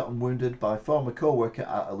being shot and wounded by a former co-worker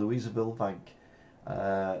at a Louisville bank.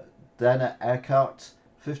 Dana Earhart,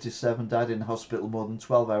 57, died in hospital more than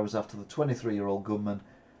 12 hours after the 23-year-old gunman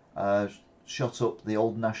shot up the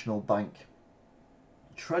Old National Bank.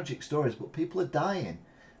 Tragic stories, but people are dying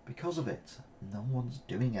because of it. No one's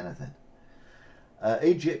doing anything.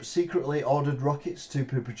 Egypt secretly ordered rockets to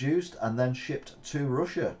be produced and then shipped to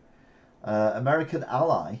Russia. American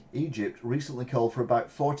ally Egypt recently called for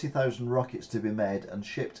about 40,000 rockets to be made and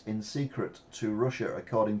shipped in secret to Russia,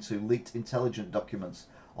 according to leaked intelligence documents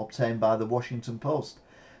obtained by the Washington Post.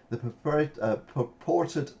 The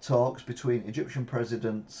purported talks between Egyptian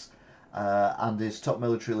presidents and his top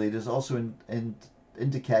military leaders also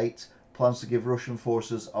indicate plans to give Russian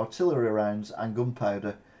forces artillery rounds and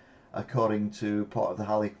gunpowder, according to part of the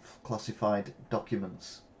highly classified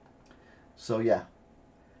documents. So yeah,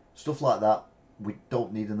 stuff like that we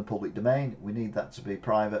don't need in the public domain. We need that to be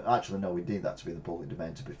private. Actually, no, we need that to be in the public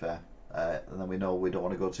domain, to be fair. And then we know we don't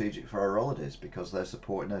want to go to Egypt for our holidays because they're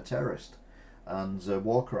supporting a terrorist and a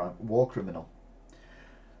war criminal.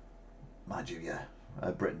 Mind you, yeah,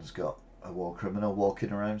 Britain's got a war criminal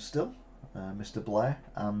walking around still, Mr. Blair,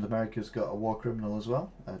 and America's got a war criminal as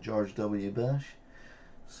well, George W. Bush.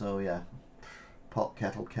 So yeah, pot,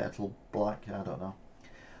 kettle black, I don't know.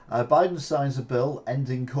 Biden signs a bill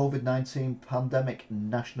ending COVID-19 pandemic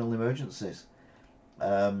national emergencies.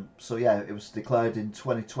 So yeah, it was declared in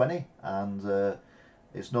 2020 and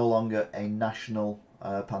it's no longer a national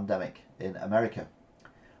pandemic in America.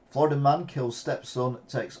 Florida man kills stepson,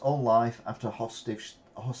 takes own life after hostage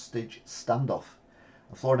standoff.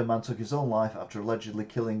 A Florida man took his own life after allegedly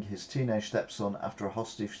killing his teenage stepson after a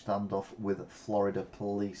hostage standoff with Florida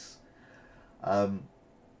police. I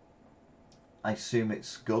assume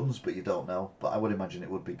it's guns, but you don't know. But I would imagine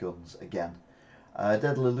it would be guns again.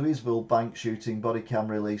 Deadly Louisville bank shooting, body cam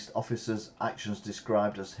released, officers' actions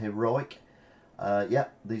described as heroic. Yeah,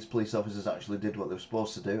 these police officers actually did what they were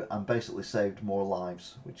supposed to do and basically saved more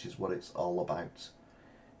lives, which is what it's all about.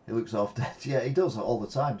 He looks half dead. Yeah, he does all the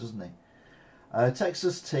time, doesn't he?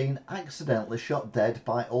 Texas teen accidentally shot dead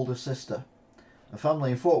by older sister. A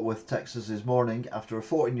family in Fort Worth, Texas is mourning after a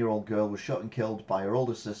 14-year-old girl was shot and killed by her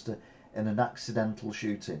older sister in an accidental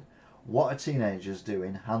shooting. What are teenagers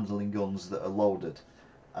doing handling guns that are loaded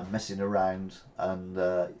and messing around? And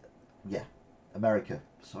yeah, America,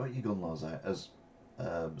 sort your gun laws out, as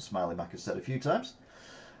Smiley Mac has said a few times.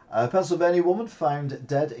 A Pennsylvania woman found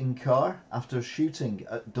dead in car after shooting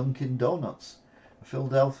at Dunkin' Donuts. A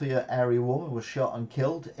Philadelphia area woman was shot and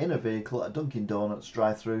killed in a vehicle at Dunkin' Donuts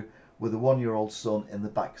drive-thru with a 1-year-old son in the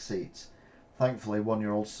back seat. Thankfully,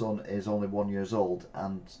 1-year-old son is only 1 year old,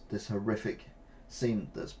 and this horrific scene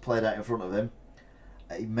that's played out in front of him,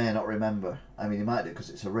 he may not remember. I mean, he might do because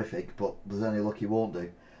it's horrific, but there's any luck he won't do.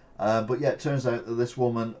 But yeah, it turns out that this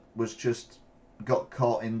woman was just got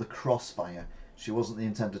caught in the crossfire. She wasn't the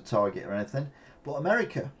intended target or anything. But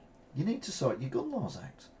America, you need to sort your gun laws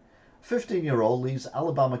out. A 15-year-old leaves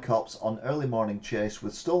Alabama cops on early morning chase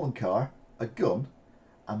with stolen car, a gun,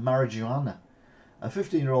 and marijuana. A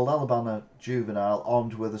 15-year-old Alabama juvenile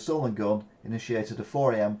armed with a stolen gun initiated a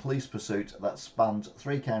 4 a.m. police pursuit that spanned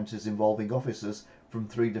 3 counties involving officers from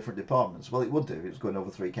 3 different departments. Well, it would do if it was going over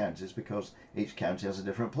 3 counties because each county has a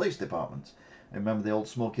different police department. I remember the old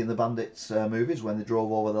Smokey and the Bandits movies when they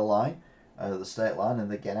drove over the line, the state line, and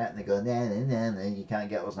they get out and they go, nah, nah, nah, you can't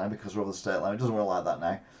get us now because we're over the state line. It doesn't work like that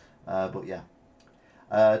now, but yeah.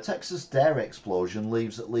 Texas dairy explosion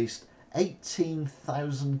leaves at least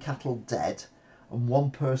 18,000 cattle dead and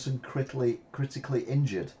 1 person critically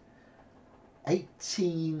injured.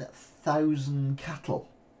 18,000 cattle.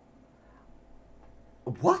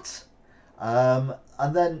 What?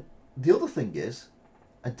 And then the other thing is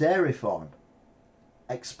a dairy farm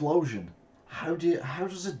explosion. How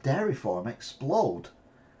does a dairy farm explode?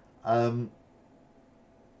 Did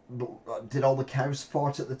all the cows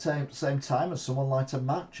fart at the same time as someone light a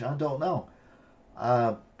match? I don't know.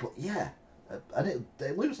 But yeah, and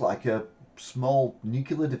it looks like a small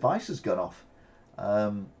nuclear device has gone off.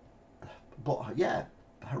 But yeah,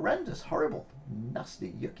 horrendous, horrible,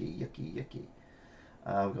 nasty, yucky.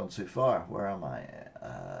 I've gone too far. Where am I?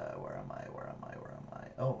 Where am I?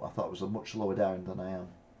 Oh, I thought it was much lower down than I am.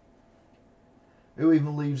 Who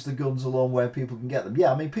even leaves the guns alone where people can get them?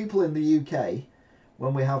 Yeah, I mean, people in the UK,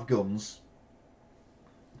 when we have guns,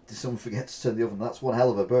 did someone forget to turn the oven? That's one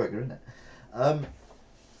hell of a burger, isn't it?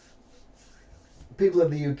 People in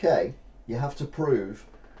the UK, you have to prove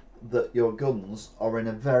that your guns are in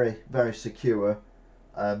a very, very secure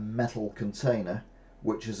metal container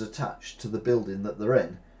which is attached to the building that they're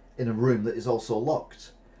in a room that is also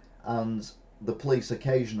locked. And the police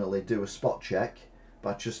occasionally do a spot check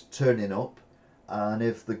by just turning up, and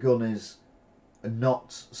if the gun is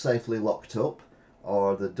not safely locked up,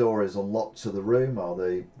 or the door is unlocked to the room, or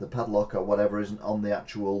the padlock or whatever isn't on the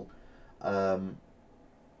actual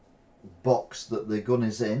box that the gun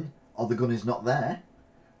is in, or the gun is not there,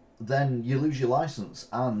 then you lose your license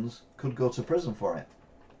and could go to prison for it.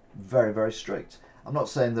 Very, very strict. I'm not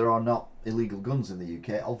saying there are not illegal guns in the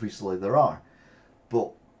UK, obviously there are,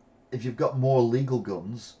 but if you've got more legal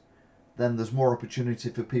guns, then there's more opportunity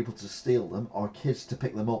for people to steal them, or kids to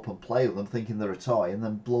pick them up and play with them thinking they're a toy and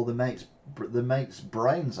then blow the mate's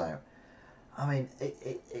brains out. I mean,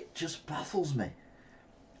 it just baffles me.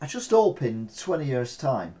 I just hope in 20 years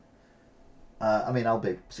time, I mean, I'll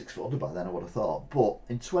be 6 foot under by then, I would have thought, but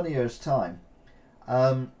in 20 years time,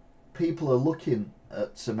 people are looking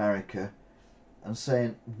at America and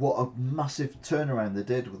saying what a massive turnaround they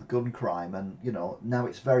did with gun crime, and you know, now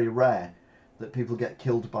it's very rare that people get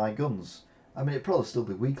killed by guns. I mean, it'd probably still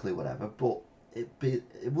be weekly, whatever, but it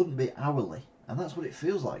wouldn't be hourly, and that's what it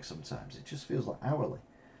feels like sometimes. It just feels like hourly.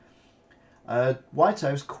 White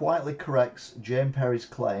House quietly corrects Jane Perry's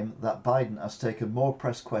claim that Biden has taken more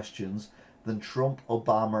press questions than Trump,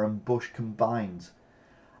 Obama, and Bush combined.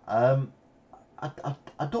 I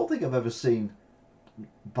don't think I've ever seen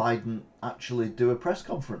Biden actually do a press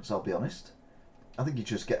conference, I'll be honest. I think he'd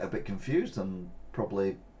just get a bit confused and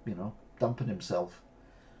probably, you know, dampen himself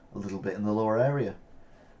a little bit in the lower area.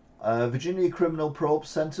 Virginia criminal probe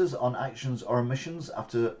centres on actions or omissions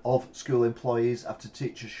of school employees after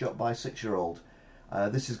teacher shot by a 6-year-old.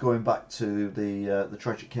 This is going back to the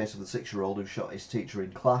tragic case of the 6-year-old who shot his teacher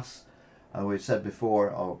in class. We've said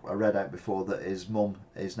before, or I read out before, that his mum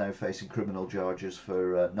is now facing criminal charges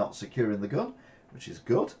for not securing the gun, which is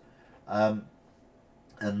good. And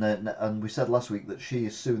we said last week that she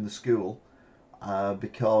is suing the school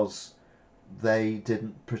because they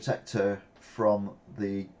didn't protect her from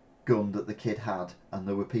the gun that the kid had, and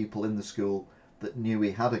there were people in the school that knew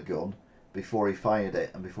he had a gun before he fired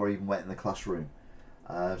it and before he even went in the classroom.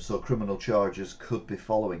 So criminal charges could be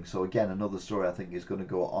following. So again, another story I think is going to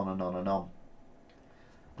go on and on and on.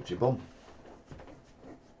 Which is bum.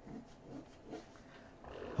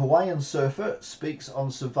 Hawaiian surfer speaks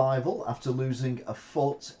on survival after losing a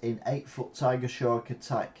foot in 8-foot tiger shark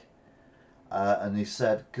attack. And he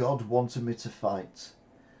said, God wanted me to fight.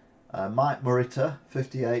 Mike Morita,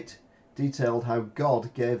 58, detailed how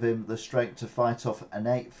God gave him the strength to fight off an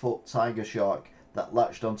 8-foot tiger shark that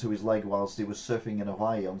latched onto his leg whilst he was surfing in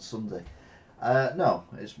Hawaii on Sunday. No,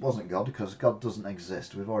 it wasn't God, because God doesn't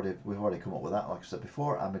exist. We've already come up with that. Like I said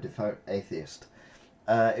before, I'm a devout atheist.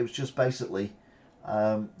 It was just basically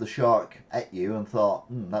the shark ate you and thought,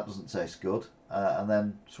 that doesn't taste good, and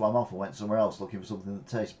then swam off and went somewhere else looking for something that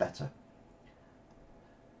tastes better.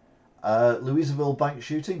 Louisville bank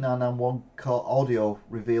shooting, 911 audio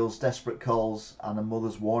reveals desperate calls and a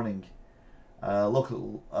mother's warning.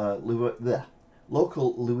 Local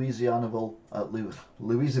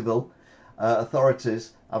Louisville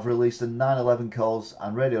authorities have released the 911 calls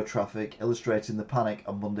and radio traffic illustrating the panic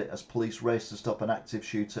on Monday as police raced to stop an active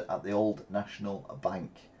shooter at the Old National Bank.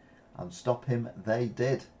 And stop him they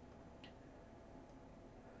did.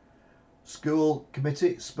 School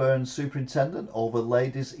committee spurns superintendent over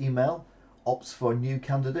lady's email, opts for new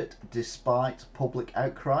candidate despite public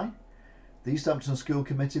outcry. The East Hampton School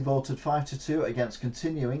Committee voted 5-2 against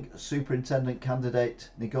continuing superintendent candidate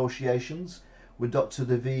negotiations with Dr.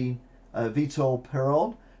 Vito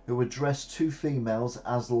Perron, who addressed 2 females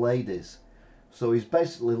as ladies. So he's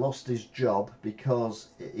basically lost his job because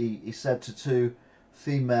he said to 2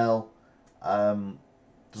 female,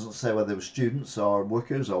 doesn't say whether they were students or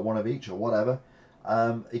workers or one of each or whatever,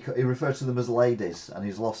 he referred to them as ladies, and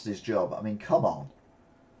he's lost his job. I mean, come on.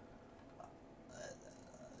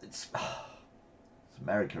 It's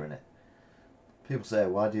America, innit? People say,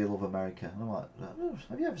 why do you love America? And I'm like,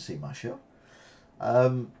 have you ever seen my show?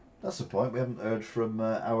 That's the point. We haven't heard from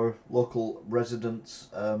our local resident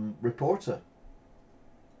reporter,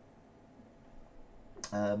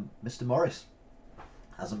 Mr. Morris.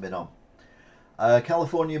 Hasn't been on.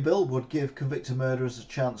 California bill would give convicted murderers a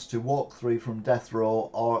chance to walk free from death row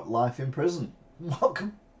or life in prison. What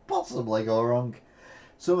could possibly go wrong?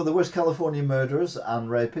 Some of the worst California murderers and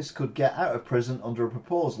rapists could get out of prison under a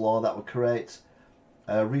proposed law that would create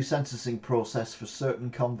a resentencing process for certain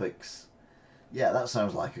convicts. Yeah, that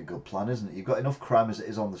sounds like a good plan, isn't it? You've got enough crime as it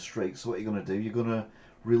is on the streets, so what are you going to do? You're going to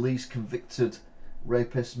release convicted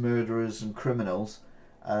rapists, murderers and criminals.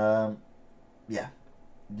 Yeah.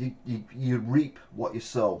 You reap what you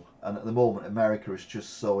sow, and at the moment America is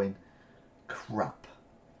just sowing crap.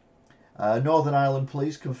 Northern Ireland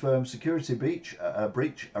police confirm security breach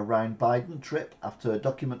around Biden trip after a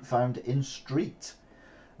document found in street.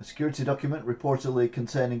 A security document reportedly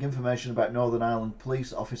containing information about Northern Ireland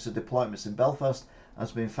police officer deployments in Belfast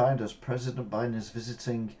has been found as President Biden is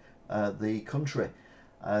visiting the country.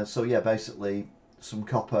 So yeah, basically some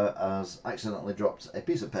copper has accidentally dropped a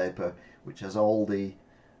piece of paper which has all the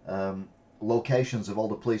locations of all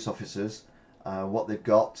the police officers, what they've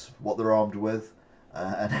got, what they're armed with,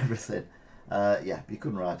 and everything. Yeah, you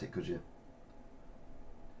couldn't write it, could you?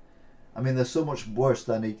 I mean, there's so much worse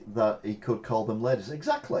than that he could call them ladies.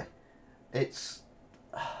 Exactly. It's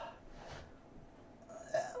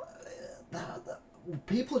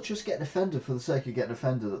people are just getting offended for the sake of getting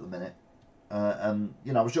offended at the minute. And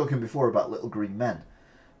you know, I was joking before about little green men,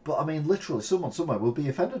 but I mean, literally, someone somewhere will be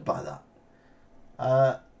offended by that.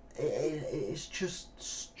 It's just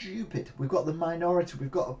stupid. We've got the minority,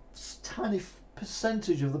 we've got a tiny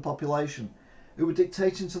percentage of the population who are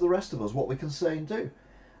dictating to the rest of us what we can say and do.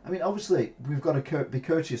 I mean, obviously, we've got to be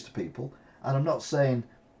courteous to people, and I'm not saying,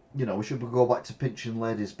 you know, we should go back to pinching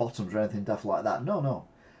ladies' bottoms or anything daft like that. No.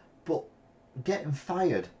 But getting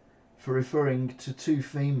fired for referring to 2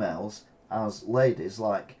 females as ladies,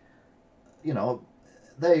 like, you know,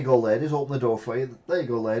 there you go, ladies, open the door for you. There you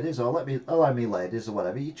go, ladies, or allow me, ladies, or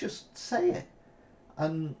whatever. You just say it.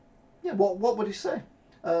 And, yeah, what would he say?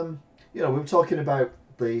 You know, we were talking about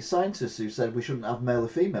the scientists who said we shouldn't have male or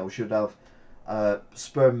female. We should have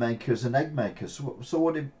sperm makers and egg makers. So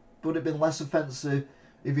would it have been less offensive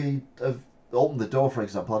if he have opened the door, for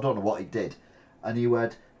example? I don't know what he did. And he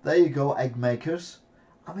went, there you go, egg makers.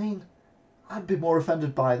 I mean, I'd be more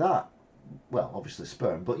offended by that. Well, obviously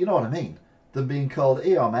sperm, but you know what I mean. Than being called,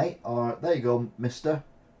 here, mate, or there you go, mister.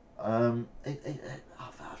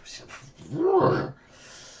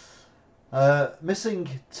 Missing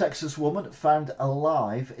Texas woman found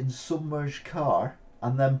alive in submerged car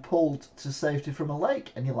and then pulled to safety from a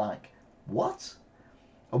lake. And you're like, what?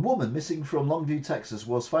 A woman missing from Longview, Texas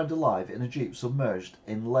was found alive in a Jeep submerged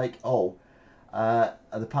in Lake O at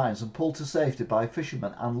the Pines and pulled to safety by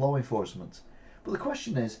fishermen and law enforcement. But the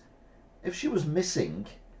question is, if she was missing,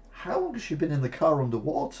 how long has she been in the car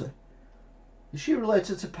underwater? Is she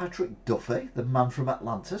related to Patrick Duffy, the man from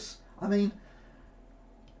Atlantis? I mean,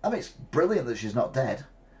 it's brilliant that she's not dead,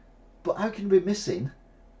 but how can you be missing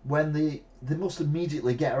when they must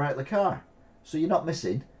immediately get her out of the car? So you're not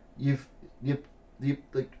missing. You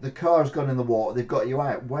the car's gone in the water. They've got you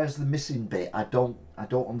out. Where's the missing bit? I don't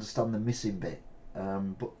understand the missing bit.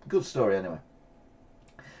 But good story anyway.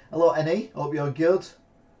 Hello, Annie. Hope you're good.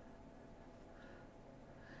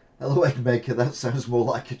 Hello, Eggmaker. That sounds more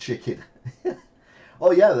like a chicken.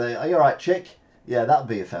 Oh yeah, are you alright, chick? Yeah, that'd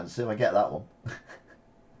be offensive. I get that one.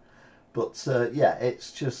 But yeah,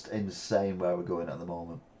 it's just insane where we're going at the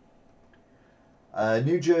moment.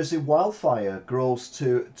 New Jersey wildfire grows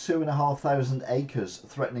to 2,500 acres,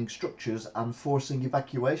 threatening structures and forcing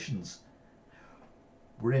evacuations.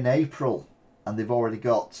 We're in April and they've already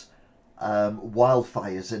got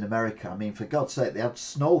wildfires in America. I mean, for God's sake, they had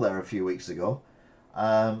snow there a few weeks ago.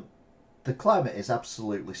 The climate is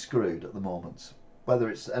absolutely screwed at the moment.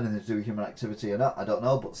 Whether it's anything to do with human activity or not, I don't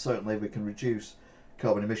know, but certainly if we can reduce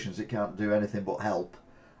carbon emissions, it can't do anything but help.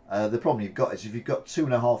 The problem you've got is if you've got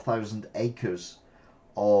 2,500 acres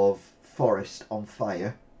of forest on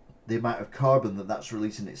fire, the amount of carbon that's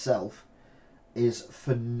releasing itself is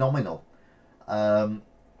phenomenal. I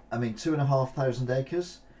mean, 2,500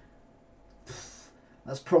 acres,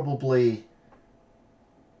 that's probably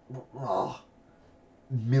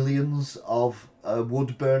millions of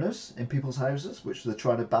wood burners in people's houses, which they're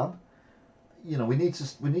trying to ban. You know, we need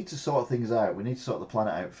to sort things out. We need to sort the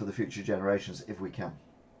planet out for the future generations if we can.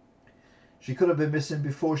 She could have been missing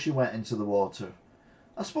before she went into the water.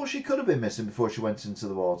 I suppose she could have been missing before she went into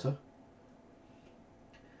the water.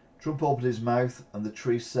 Trump opened his mouth and the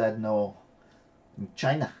tree said no.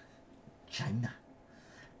 China.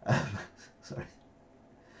 Sorry.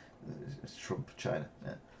 It's Trump, China.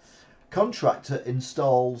 Yeah. Contractor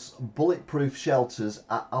installs bulletproof shelters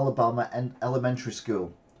at Alabama elementary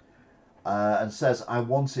school and says, I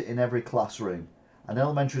want it in every classroom. An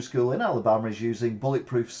elementary school in Alabama is using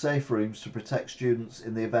bulletproof safe rooms to protect students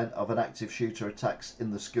in the event of an active shooter attacks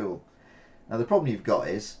in the school. Now the problem you've got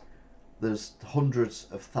is there's hundreds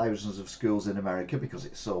of thousands of schools in America because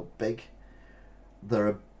it's so big. There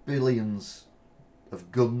are billions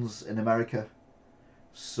of guns in America.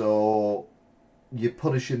 So you're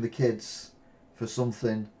punishing the kids for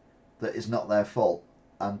something that is not their fault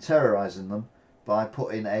and terrorising them by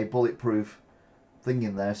putting a bulletproof thing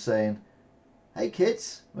in there saying, hey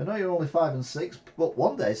kids, we know you're only 5 and 6, but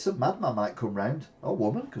one day some madman might come round, or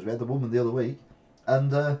woman, because we had the woman the other week,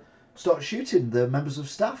 and start shooting the members of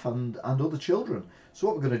staff and other children. So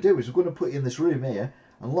what we're going to do is we're going to put you in this room here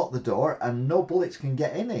and lock the door and no bullets can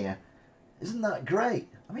get in here. Isn't that great?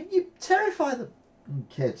 I mean, you terrify the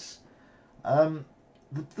kids.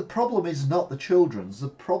 The problem is not the children's, the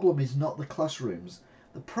problem is not the classrooms.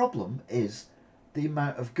 The problem is the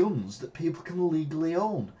amount of guns that people can legally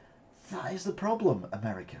own. That is the problem,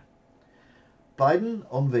 America. Biden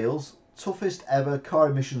unveils toughest ever car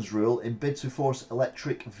emissions rule in bid to force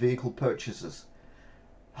electric vehicle purchases.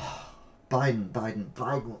 Biden.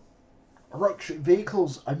 Electric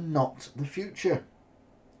vehicles are not the future.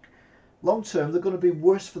 Long term, they're going to be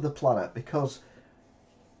worse for the planet because,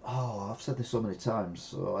 I've said this so many times,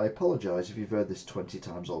 so I apologise if you've heard this 20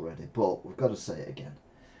 times already, but we've got to say it again.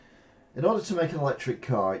 In order to make an electric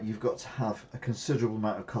car, you've got to have a considerable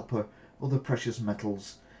amount of copper, other precious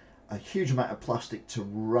metals, a huge amount of plastic to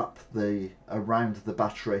wrap around the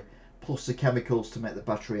battery, plus the chemicals to make the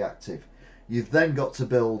battery active. You've then got to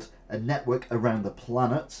build a network around the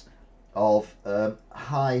planet of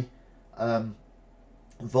high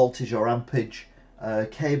voltage or ampage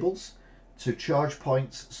cables to charge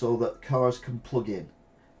points so that cars can plug in.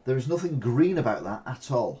 There is nothing green about that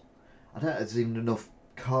at all. I don't think there's even enough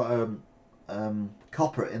copper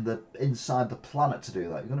inside the planet to do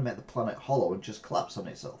that. You're going to make the planet hollow and just collapse on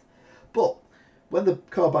itself. But when the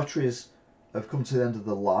car batteries have come to the end of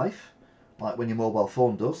their life, like when your mobile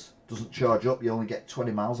phone doesn't charge up, you only get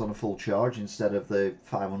 20 miles on a full charge instead of the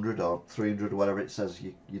 500 or 300 or whatever it says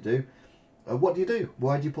you do. What do?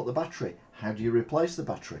 Where do you put the battery? How do you replace the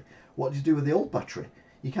battery? What do you do with the old battery?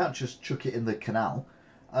 You can't just chuck it in the canal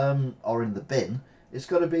or in the bin. It's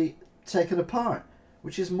got to be taken apart,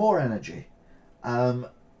 which is more energy.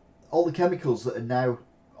 All the chemicals that are now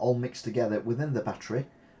all mixed together within the battery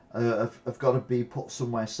have got to be put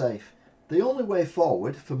somewhere safe. The only way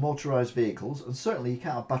forward for motorised vehicles, and certainly you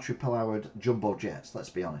can't have battery-powered jumbo jets, let's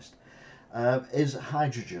be honest, is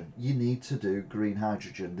hydrogen. You need to do green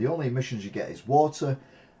hydrogen. The only emissions you get is water.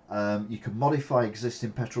 You can modify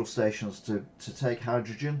existing petrol stations to take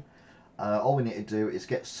hydrogen. All we need to do is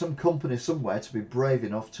get some company somewhere to be brave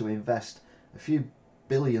enough to invest a few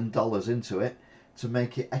billion into it to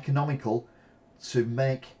make it economical to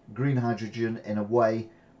make green hydrogen in a way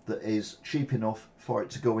that is cheap enough for it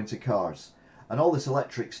to go into cars. And all this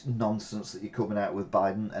electric nonsense that you're coming out with,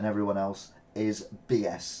 Biden and everyone else, is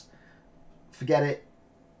BS. Forget it.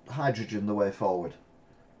 Hydrogen the way forward.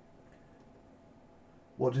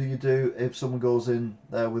 What do you do if someone goes in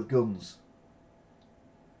there with guns?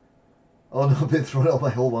 Oh no, I've been throwing all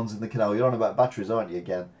my old ones in the canal. You're on about batteries, aren't you,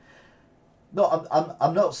 again? No,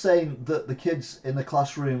 I'm not saying that the kids in the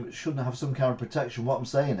classroom shouldn't have some kind of protection. What I'm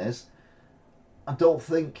saying is, I don't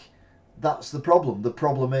think that's the problem. The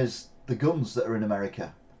problem is the guns that are in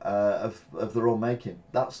America of their own making.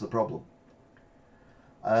 That's the problem.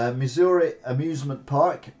 Missouri amusement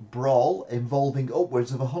park brawl involving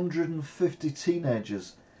upwards of 150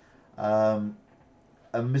 teenagers. A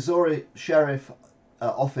Missouri sheriff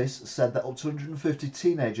office said that up to 150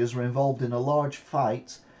 teenagers were involved in a large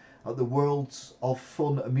fight at the Worlds of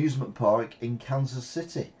Fun amusement park in Kansas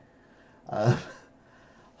City.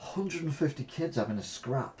 150 kids having a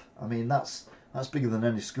scrap. I mean, that's bigger than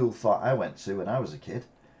any school fight I went to when I was a kid.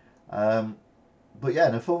 But yeah,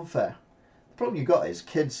 in a fun fair. The problem you got is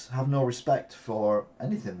kids have no respect for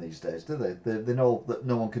anything these days, do they? They know that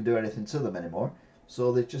no one can do anything to them anymore,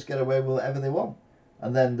 so they just get away with whatever they want.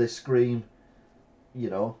 And then they scream,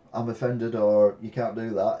 you know, I'm offended, or you can't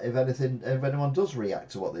do that, if anyone does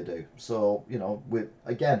react to what they do. So, you know, we're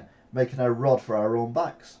again making a rod for our own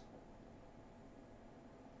backs.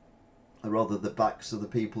 Or rather the backs of the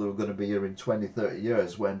people who are going to be here in 20, 30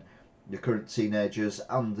 years, when the current teenagers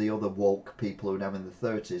and the other woke people who are now in the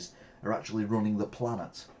 30s are actually running the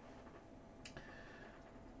planet.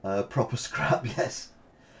 Proper scrap, yes.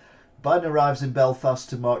 Biden arrives in Belfast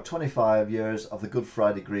to mark 25 years of the Good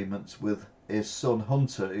Friday Agreement with his son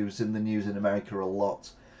Hunter, who's in the news in America a lot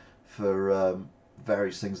for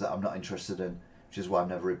various things that I'm not interested in, which is why I've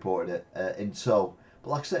never reported it, in tow. But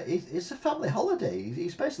like I said, it's a family holiday.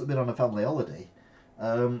 He's basically been on a family holiday,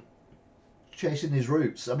 chasing his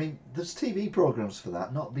roots. I mean, there's TV programs for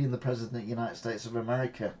that, not being the President of the United States of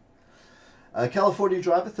America. California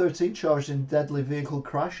driver 13 charged in deadly vehicle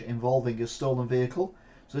crash involving a stolen vehicle.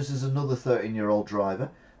 So this is another 13-year-old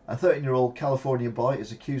driver. A 13-year-old California boy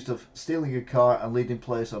is accused of stealing a car and leading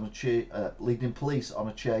police on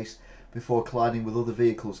a chase before colliding with other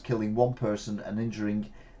vehicles, killing one person and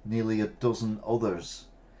injuring nearly a dozen others.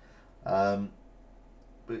 But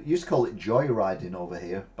it used to call it joyriding over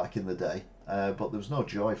here back in the day, but there was no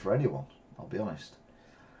joy for anyone, I'll be honest.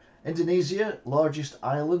 Indonesia, largest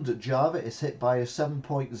island, Java, is hit by a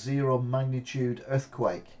 7.0 magnitude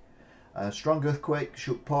earthquake. A strong earthquake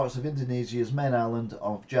shook parts of Indonesia's main island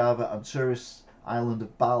of Java and tourist island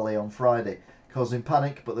of Bali on Friday, causing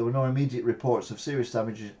panic, but there were no immediate reports of serious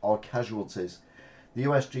damage or casualties. The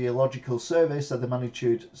US Geological Survey said the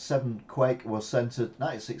magnitude 7 quake was centered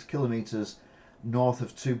 96 kilometers north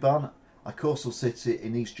of Tuban, a coastal city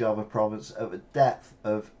in East Java province, at a depth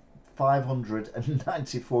of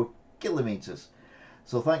 594 kilometers.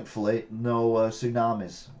 So thankfully, no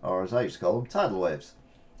tsunamis, or as I used to call them, tidal waves.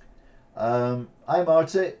 Hi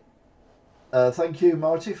Marty. Thank you,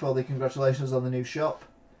 Marty, for the congratulations on the new shop.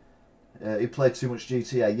 You played too much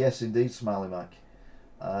GTA. Yes, indeed, Smiley Mac.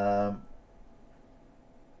 I'm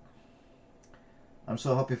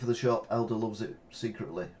so happy for the shop. Elder loves it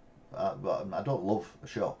secretly. But I don't love a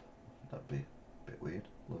shop. That'd be a bit weird,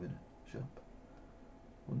 loving a shop.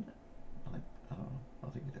 Wouldn't it? I don't know. I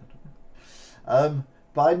think you do.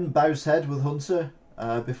 Biden bows head with Hunter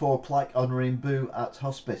before plaque honouring Bo at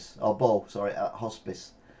hospice. At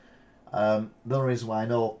hospice. The only reason why I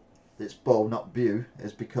know it's Bo, not Bew,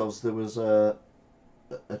 is because there was a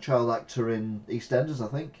child actor in EastEnders, I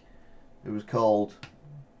think, who was called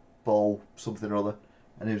Bo something or other,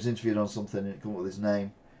 and he was interviewed on something and it came up with his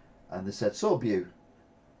name, and they said, "So Bew,"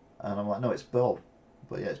 and I'm like, "No, it's Bo,"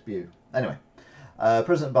 but yeah, it's Bew. Anyway.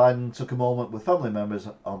 President Biden took a moment with family members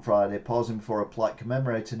on Friday, pausing before a plaque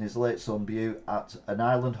commemorating his late son Bew at an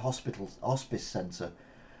island hospice centre,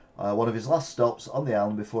 one of his last stops on the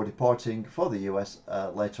island before departing for the US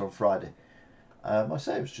later on Friday. I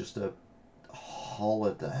say it was just a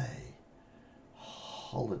holiday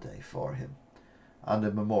for him, and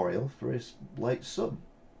a memorial for his late son.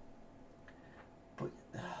 But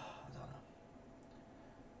I don't know.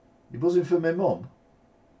 You buzzing for my mum?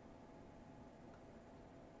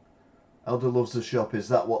 Elder loves the shop. Is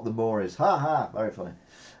that what the more is? Ha ha! Very funny.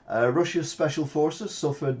 Russia's special forces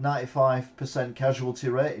suffered 95% casualty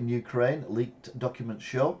rate in Ukraine, leaked documents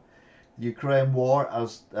show. The Ukraine war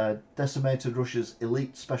has decimated Russia's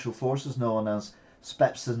elite special forces known as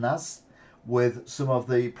Spetsnaz, with some of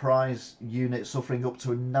the prize units suffering up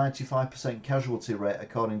to a 95% casualty rate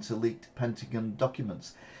according to leaked Pentagon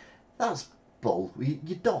documents. That's bull.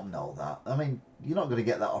 You don't know that. I mean, you're not going to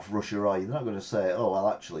get that off Russia, are you? They're not going to say, oh, well,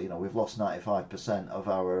 actually, we've lost 95% of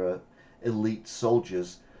our elite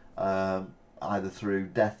soldiers, either through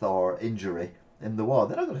death or injury in the war.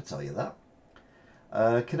 They're not going to tell you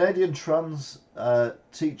that. Canadian trans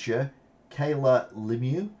teacher Kayla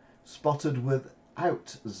Lemieux spotted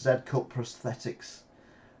without Z-cup prosthetics.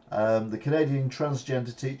 The Canadian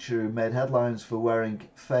transgender teacher who made headlines for wearing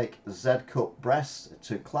fake Z-cup breasts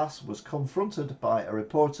to class was confronted by a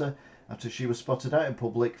reporter after she was spotted out in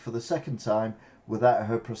public for the second time without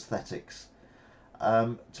her prosthetics.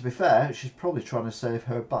 To be fair, she's probably trying to save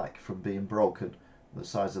her back from being broken. The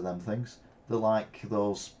size of them things. They're like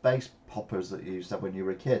those space poppers that you used to have when you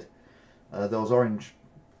were a kid. Those orange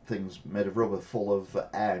things made of rubber full of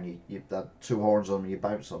air, and you had two horns on them and you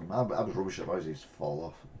bounce on them. I was rubbish at those. They used to fall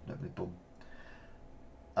off. Never bum.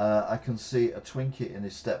 I can see a Twinkie in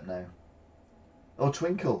his step now. Oh,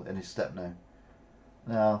 Twinkle in his step now.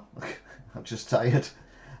 No, I'm just tired.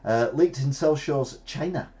 Leaked intel shows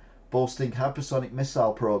China boasting hypersonic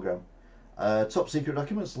missile program. Top secret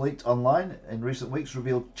documents leaked online in recent weeks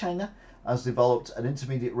revealed China has developed an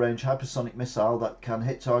intermediate range hypersonic missile that can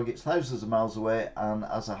hit targets thousands of miles away and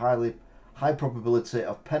has a high probability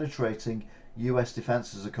of penetrating US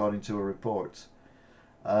defences, according to a report.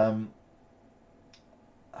 I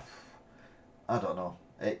don't know.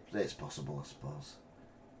 It's possible, I suppose.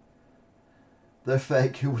 They're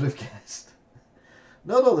fake. Who would have guessed?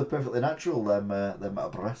 No, they're perfectly natural. Them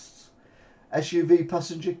breasts. SUV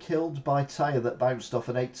passenger killed by tyre that bounced off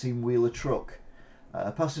an 18-wheeler truck.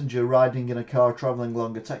 A passenger riding in a car travelling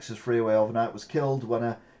along a Texas freeway overnight was killed when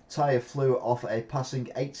a tyre flew off a passing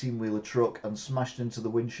 18-wheeler truck and smashed into the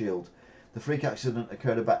windshield. The freak accident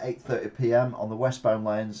occurred about 8:30 p.m. on the westbound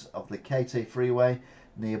lanes of the KT freeway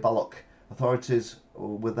near Balloch. Authorities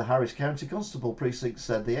with the Harris County Constable Precinct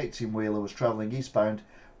said the 18-wheeler was travelling eastbound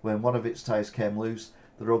when one of its tyres came loose.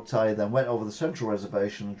 The rogue tyre then went over the central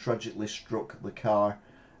reservation and tragically struck the car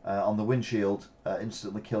on the windshield,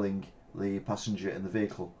 instantly killing the passenger in the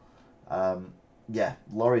vehicle. Yeah,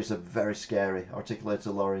 lorries are very scary.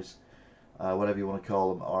 Articulated lorries, whatever you want to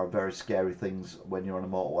call them, are very scary things when you're on a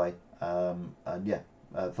motorway. And yeah,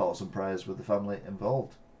 thoughts and prayers with the family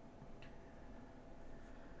involved.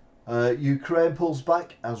 Ukraine pulls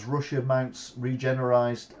back as Russia mounts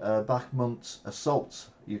regenerized Bakhmut assault.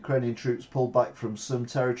 Ukrainian troops pulled back from some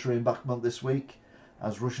territory in Bakhmut this week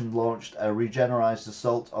as Russia launched a regenerized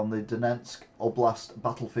assault on the Donetsk Oblast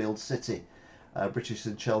battlefield city. British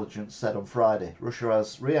intelligence said on Friday. Russia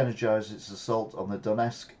has re-energized its assault on the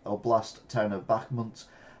Donetsk Oblast town of Bakhmut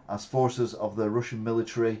as forces of the Russian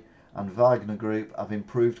military and Wagner Group have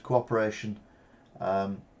improved cooperation.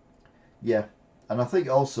 Yeah. And I think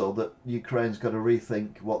also that Ukraine's got to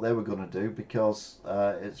rethink what they were going to do because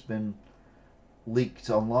it's been leaked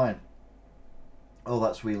online. Oh,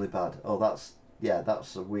 that's really bad. Oh, that's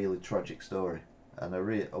a really tragic story and a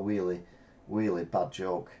really bad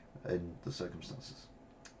joke in the circumstances.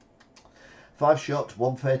 5 shot,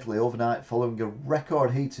 1 fatally overnight following a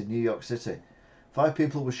record heat in New York City. 5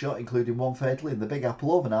 people were shot, including 1 fatally in the Big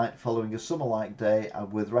Apple overnight following a summer-like day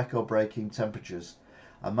and with record-breaking temperatures.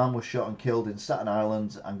 A man was shot and killed in Staten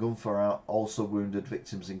Island, and gunfire also wounded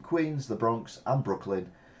victims in Queens, the Bronx and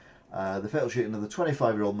Brooklyn. The fatal shooting of the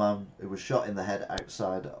 25-year-old man who was shot in the head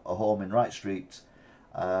outside a home in Wright Street,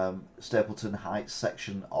 Stapleton Heights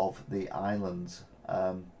section of the island.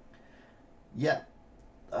 Yeah,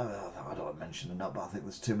 I don't want to mention or not, but I think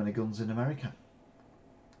there's too many guns in America.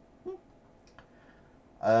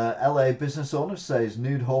 LA business owner says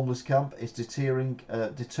nude homeless camp is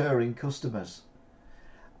deterring customers.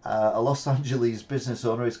 A Los Angeles business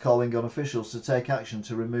owner is calling on officials to take action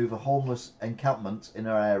to remove a homeless encampment in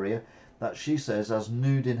her area that she says has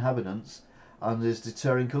nude inhabitants and is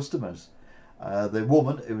deterring customers. The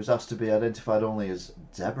woman, who was asked to be identified only as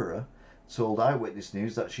Deborah, told Eyewitness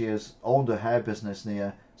News that she has owned a hair business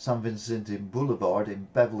near San Vicente Boulevard in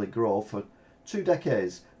Beverly Grove for 2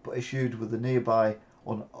 decades, but issued with the nearby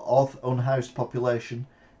unhoused population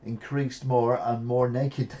increased more and more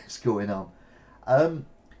nakedness going on.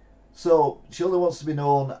 So she only wants to be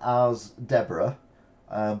known as Deborah,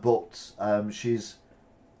 but she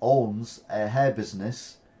owns a hair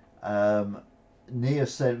business near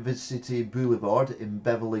St. Vicente Boulevard in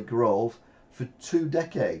Beverly Grove for 2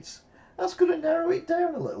 decades. That's going to narrow it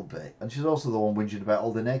down a little bit. And she's also the one whinging about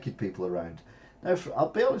all the naked people around. Now, I'll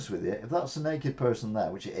be honest with you, if that's a naked person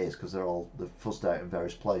there, which it is because they're fussed out in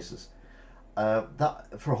various places,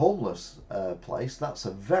 that for a homeless place, that's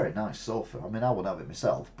a very nice sofa. I mean, I wouldn't have it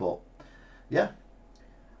myself, but yeah,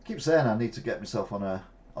 I keep saying I need to get myself on a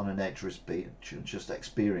naturist beach and just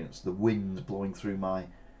experience the wind blowing through my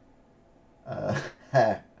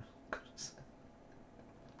hair.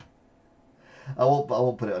 I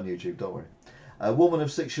won't put it on YouTube. Don't worry. A woman of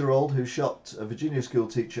 6-year-old who shot a Virginia school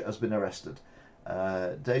teacher has been arrested.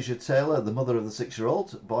 Deja Taylor, the mother of the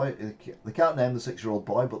 6-year-old boy, they can't name the 6-year-old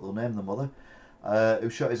boy, but they'll name the mother, who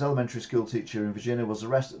shot his elementary school teacher in Virginia, was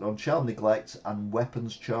arrested on child neglect and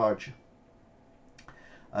weapons charge.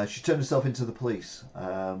 She turned herself into the police.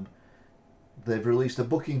 They've released a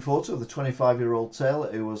booking photo of the 25-year-old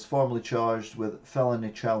Taylor, who was formally charged with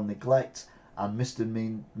felony child neglect and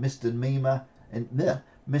misdemeanor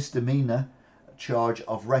charge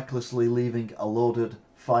of recklessly leaving a loaded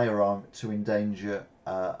firearm to endanger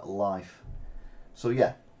life. So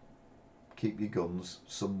yeah, keep your guns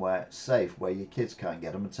somewhere safe where your kids can't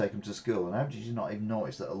get them and take them to school. And how did you not even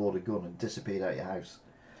notice that a loaded gun had disappeared out your house?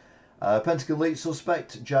 Pentagon lead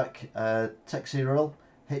suspect Jack Teixeira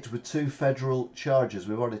hit with 2 federal charges.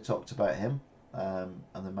 We've already talked about him and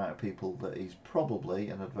the amount of people that he's probably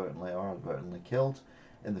inadvertently or advertently killed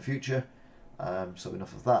in the future. So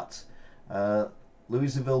enough of that.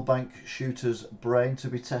 Louisville bank shooter's brain to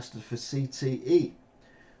be tested for CTE.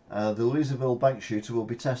 The Louisville bank shooter will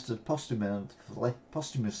be tested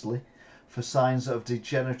posthumously for signs of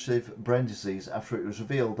degenerative brain disease after it was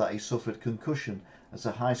revealed that he suffered concussion as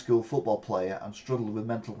a high school football player and struggled with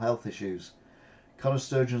mental health issues. Connor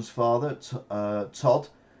Sturgeon's father, Todd,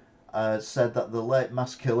 said that the late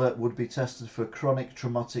mass killer would be tested for chronic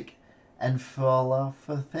traumatic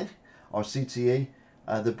encephalopathy, or CTE,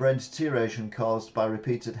 the brain deterioration caused by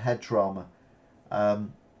repeated head trauma.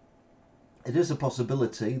 It is a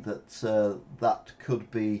possibility that that could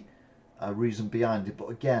be a reason behind it, but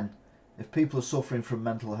again, if people are suffering from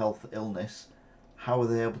mental health illness, how are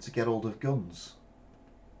they able to get hold of guns?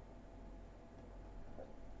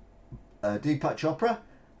 Deepak Chopra,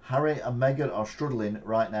 Harry and Meghan are struggling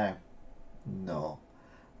right now. No.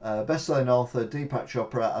 Best-selling author Deepak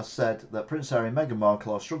Chopra has said that Prince Harry and Meghan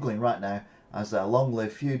Markle are struggling right now as their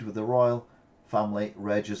long-lived feud with the royal family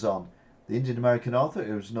rages on. The Indian-American author,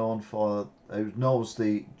 who knows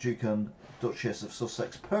the Duke and Duchess of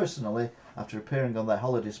Sussex personally after appearing on their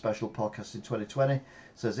holiday special podcast in 2020,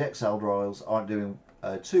 says the exiled royals aren't doing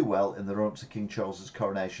too well in the run-up to King Charles's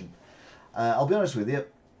coronation. I'll be honest with you,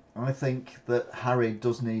 I think that Harry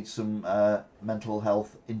does need some mental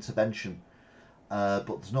health intervention, but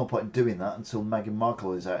there's no point in doing that until Meghan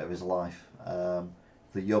Markle is out of his life.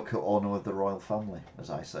 The Yoko Ono of the royal family, as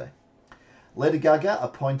I say. Lady Gaga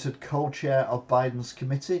appointed co-chair of Biden's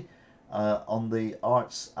committee on the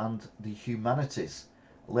arts and the humanities.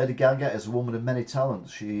 Lady Gaga is a woman of many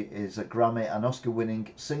talents. She is a Grammy and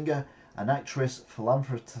Oscar-winning singer, an actress,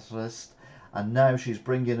 philanthropist, and now she's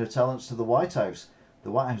bringing her talents to the White House.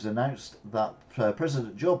 The White House announced that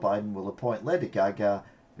President Joe Biden will appoint Lady Gaga,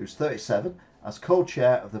 who's 37, as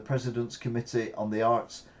co-chair of the President's Committee on the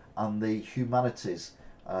Arts and the Humanities,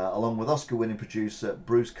 along with Oscar-winning producer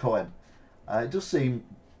Bruce Cohen. It does seem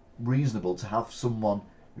reasonable to have someone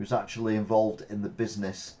who's actually involved in the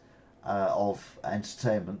business of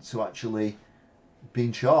entertainment to actually be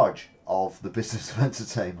in charge of the business of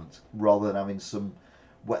entertainment, rather than having some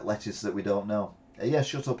wet lettuce that we don't know. Yeah,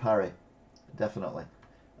 shut up, Harry. Definitely.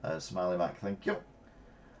 Smiley Mac, thank you.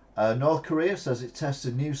 North Korea says it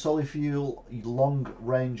tested new solid fuel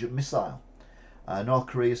long-range missile. North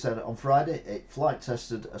Korea said on Friday it flight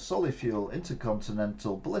tested a solid fuel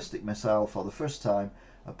intercontinental ballistic missile for the first time,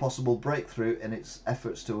 a possible breakthrough in its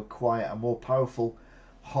efforts to acquire a more powerful,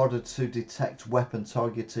 harder to detect weapon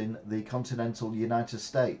targeting the continental United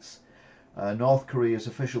States. North Korea's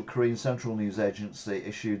official Korean Central News Agency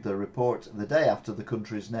issued the report the day after the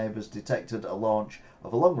country's neighbours detected a launch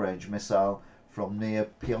of a long-range missile from near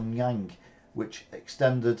Pyongyang, which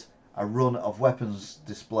extended a run of weapons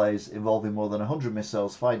displays involving more than 100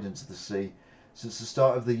 missiles fired into the sea since the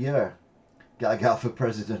start of the year. Gaga for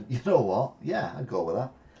president. You know what? Yeah, I'd go with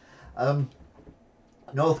that.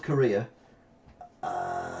 North Korea,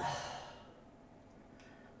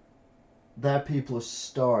 their people are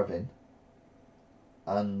starving,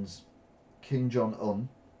 and Kim Jong-un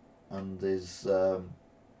and his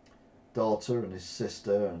daughter and his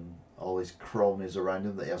sister and all his cronies around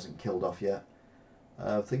him that he hasn't killed off yet,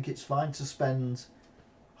 I think it's fine to spend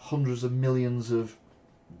hundreds of millions of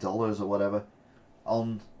dollars or whatever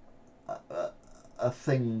on a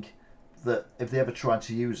thing that, if they ever tried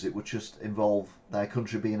to use it, would just involve their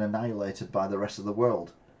country being annihilated by the rest of the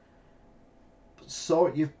world. But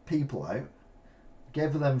sort your people out,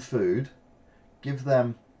 give them food, give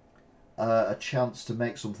them a chance to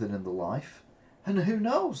make something in their life, and who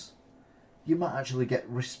knows, you might actually get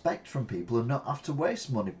respect from people and not have to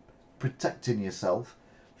waste money protecting yourself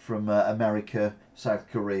from America, South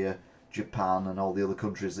Korea, Japan, and all the other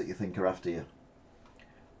countries that you think are after you.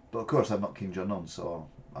 But of course, I'm not Kim Jong-un, so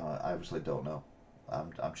I obviously don't know.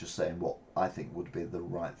 I'm just saying what I think would be the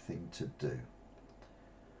right thing to do.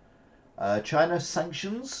 China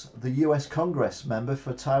sanctions the US Congress member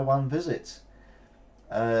for Taiwan visit.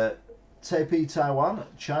 Taipei, Taiwan.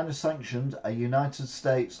 China sanctioned a United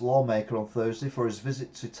States lawmaker on Thursday for his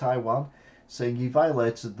visit to Taiwan, saying he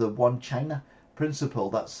violated the One China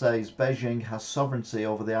principle that says Beijing has sovereignty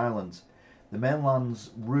over the island. The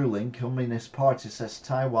mainland's ruling Communist Party says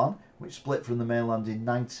Taiwan, which split from the mainland in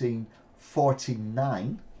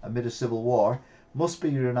 1949 amid a civil war, must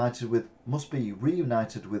be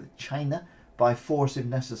reunited with China by force if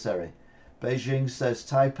necessary. Beijing says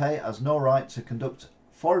Taipei has no right to conduct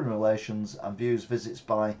foreign relations and views visits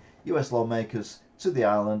by US lawmakers to the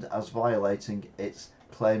island as violating its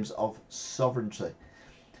claims of sovereignty.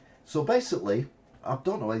 So basically, I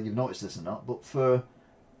don't know whether you've noticed this or not, but for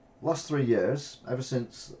last 3 years, ever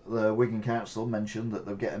since the Wigan Council mentioned that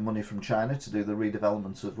they're getting money from China to do the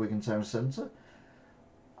redevelopment of Wigan Town Centre,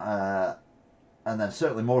 and then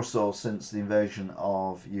certainly more so since the invasion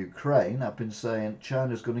of Ukraine, I've been saying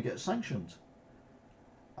China's going to get sanctioned.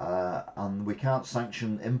 And we can't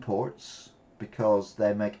sanction imports because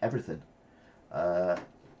they make everything.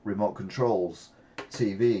 Remote controls,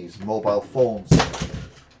 TVs, mobile phones,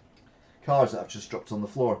 cars that I've just dropped on the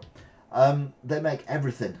floor. They make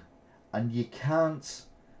everything. And we can't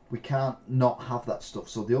not have that stuff.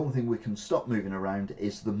 So the only thing we can stop moving around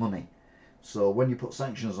is the money. So when you put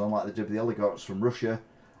sanctions on like they did with the oligarchs from Russia,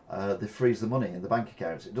 they freeze the money in the bank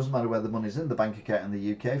accounts. It doesn't matter whether the money's in the bank account in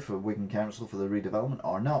the UK for Wigan Council for the redevelopment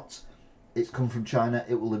or not. It's come from China,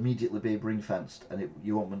 it will immediately be ring fenced and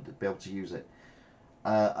you won't be able to use it.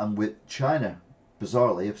 And with China,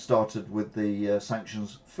 bizarrely, have started with the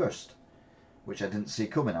sanctions first, which I didn't see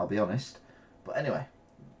coming, I'll be honest. But anyway,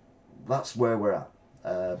 that's where we're at.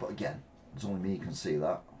 But again, it's only me who can see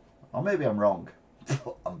that. Or maybe I'm wrong.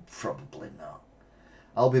 I'm probably not.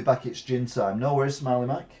 I'll be back, it's gin time. No worries, Smiley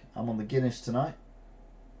Mac. I'm on the Guinness tonight.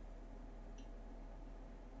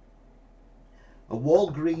 A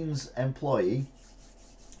Walgreens employee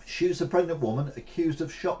shoots a pregnant woman accused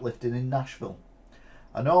of shoplifting in Nashville.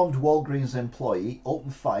 An armed Walgreens employee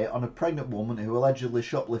opened fire on a pregnant woman who allegedly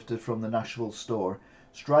shoplifted from the Nashville store,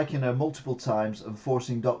 striking her multiple times and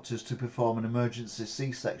forcing doctors to perform an emergency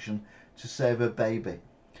C-section to save her baby.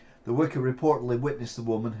 The worker reportedly witnessed the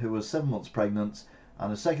woman, who was 7 months pregnant,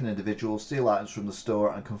 and a second individual steal items from the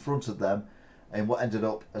store and confronted them in what ended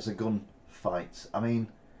up as a gunfight. I mean,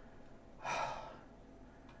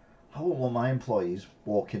 I wouldn't want my employees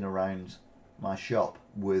walking around my shop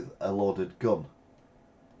with a loaded gun.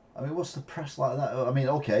 I mean, what's the press like that? I mean,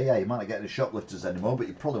 okay, yeah, you might not get any shoplifters anymore, but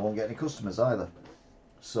you probably won't get any customers either.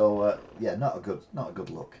 So, yeah, not a good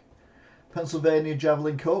look. Pennsylvania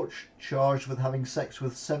javelin coach charged with having sex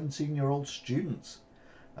with 17-year-old students.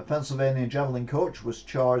 A Pennsylvania javelin coach was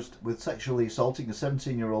charged with sexually assaulting a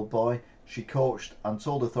 17-year-old boy she coached and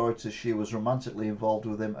told authorities she was romantically involved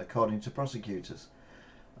with him, according to prosecutors.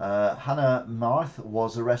 Hannah Marth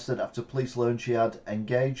was arrested after police learned she had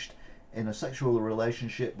engaged in a sexual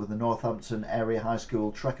relationship with the Northampton area high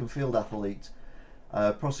school track and field athlete.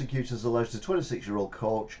 Prosecutors alleged the 26-year-old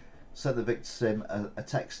coach sent the victim a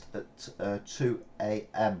text at 2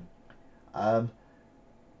 a.m. Now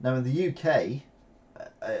in the UK,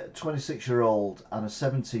 a 26-year-old and a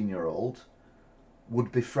 17-year-old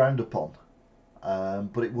would be frowned upon,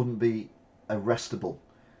 but it wouldn't be arrestable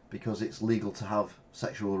because it's legal to have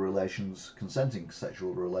consenting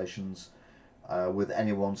sexual relations with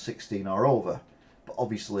anyone 16 or over. But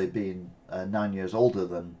obviously being 9 years older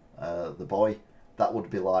than the boy, that would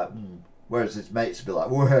be like, whereas his mates would be like,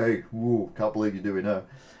 hey, whoa, can't believe you're doing her.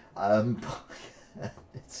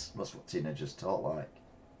 That's what teenagers talk like,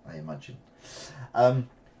 I imagine.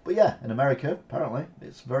 But yeah, in America, apparently,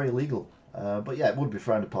 it's very illegal. But yeah, it would be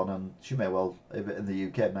frowned upon, and she may well, in the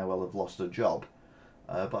UK, may well have lost her job.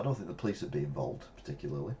 But I don't think the police would be involved,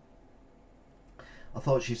 particularly. I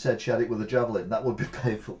thought she said she had it with a javelin. That would be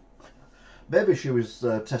painful. Maybe she was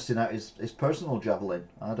testing out his personal javelin.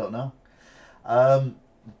 I don't know.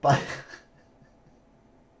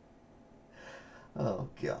 Oh,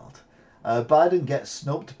 God. Biden gets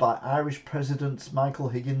snubbed by Irish President Michael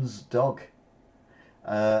Higgins' dog.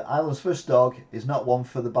 Ireland's first dog is not one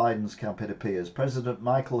for the Biden's camp, it appears. President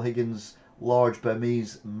Michael Higgins large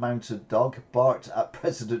Burmese mounted dog, barked at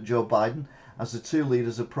President Joe Biden as the two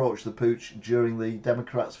leaders approached the pooch during the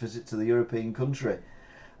Democrats' visit to the European country.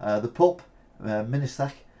 The pup,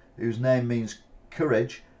 Minisek, whose name means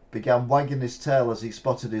courage, began wagging his tail as he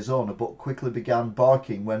spotted his owner, but quickly began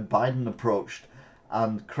barking when Biden approached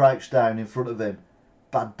and crouched down in front of him.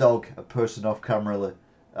 "Bad dog," a person off camera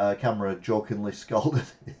jokingly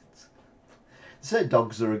scolded it. They say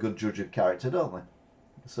dogs are a good judge of character, don't they?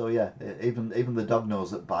 So yeah, even the dog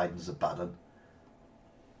knows that Biden's a bad one.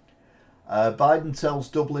 Biden tells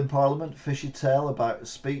Dublin Parliament fishy tale about a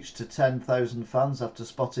speech to 10,000 fans after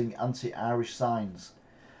spotting anti-Irish signs.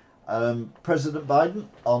 President Biden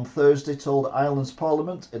on Thursday told Ireland's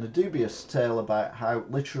Parliament in a dubious tale about how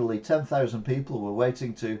literally 10,000 people were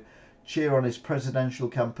waiting to cheer on his presidential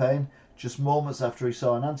campaign just moments after he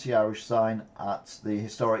saw an anti-Irish sign at the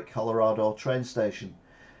historic Colorado train station.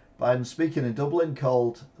 Biden, speaking in Dublin,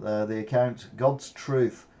 called the account God's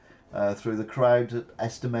truth through the crowd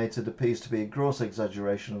estimated appears to be a gross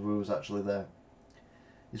exaggeration of who was actually there.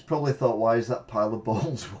 He's probably thought, why is that pile of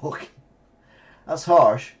bones walking? That's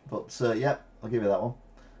harsh, but yeah, I'll give you that one.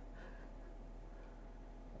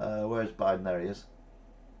 Where's Biden? There he is.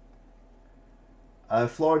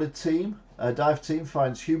 Florida dive team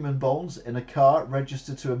finds human bones in a car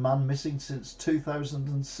registered to a man missing since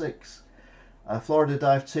 2006. Florida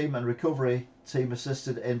dive team and recovery team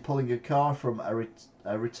assisted in pulling a car from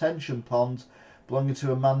a retention pond belonging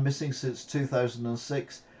to a man missing since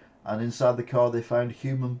 2006, and inside the car they found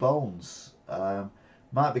human bones.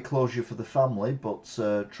 Might be closure for the family, but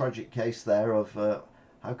tragic case there of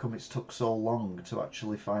how come it's took so long to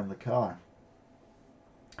actually find the car.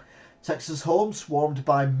 Texas home swarmed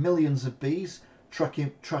by millions of bees,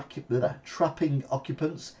 trapping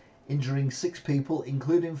occupants, injuring 6 people,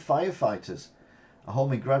 including firefighters. A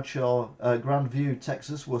home in Grandview,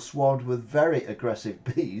 Texas, was swarmed with very aggressive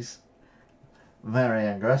bees,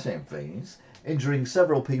 injuring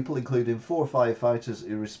several people, including 4 firefighters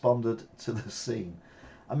who responded to the scene.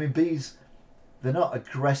 I mean, bees, they're not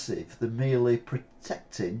aggressive, they're merely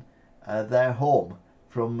protecting their home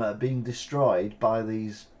from being destroyed by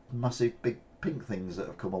these massive big pink things that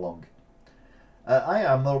have come along. I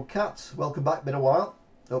am Old Cat, welcome back, been a while,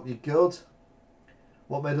 hope you're good.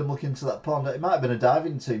 What made them look into that pond? It might have been a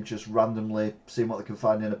diving team just randomly seeing what they could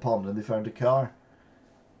find in a pond and they found a car.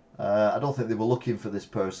 I don't think they were looking for this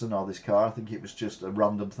person or this car, I think it was just a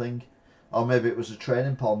random thing. Or maybe it was a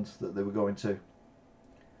training pond that they were going to.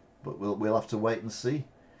 But we'll have to wait and see.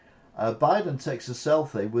 Biden takes a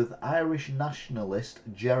selfie with Irish nationalist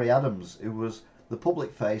Gerry Adams, who was the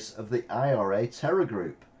public face of the IRA terror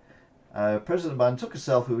group. President Biden took a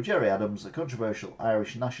selfie with Gerry Adams, a controversial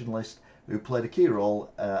Irish nationalist who played a key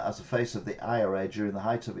role as the face of the IRA during the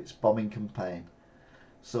height of its bombing campaign.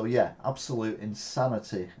 So yeah, absolute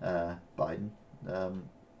insanity, Biden.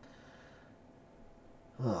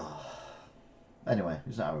 Anyway,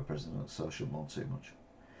 he's not our president, so I shouldn't moan too much.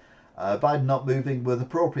 Biden not moving with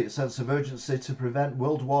appropriate sense of urgency to prevent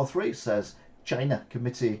World War III, says China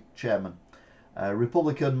Committee Chairman.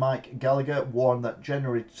 Republican Mike Gallagher warned that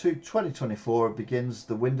January 2024 begins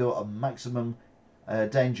the window of maximum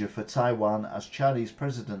danger for Taiwan as Chinese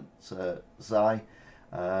President Xi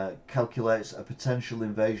calculates a potential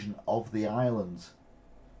invasion of the island.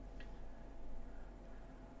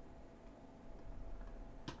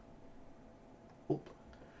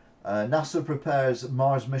 NASA prepares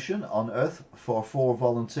Mars mission on Earth for 4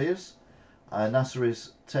 volunteers. NASA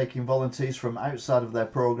is taking volunteers from outside of their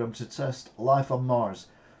program to test life on Mars.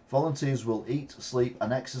 Volunteers will eat, sleep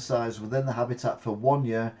and exercise within the habitat for 1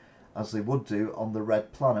 year as they would do on the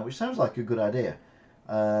Red Planet, which sounds like a good idea.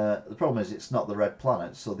 The problem is it's not the Red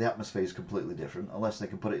Planet, so the atmosphere is completely different, unless they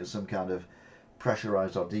can put it in some kind of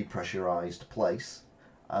pressurised or depressurised place.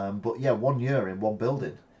 But yeah, 1 year in one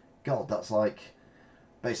building. God, that's like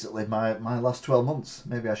basically my last 12 months.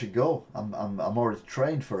 Maybe I should go. I'm already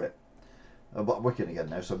trained for it. But I'm working again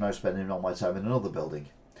now, so I'm now spending all my time in another building.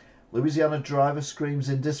 Louisiana driver screams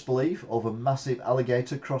in disbelief over massive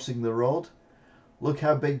alligator crossing the road. Look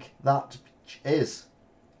how big that is.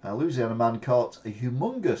 A Louisiana man caught a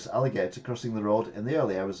humongous alligator crossing the road in the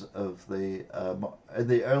early hours of the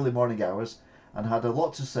early morning hours, and had a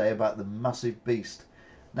lot to say about the massive beast.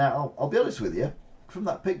 Now, I'll be honest with you. From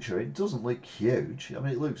that picture, it doesn't look huge. I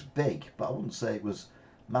mean, it looks big, but I wouldn't say it was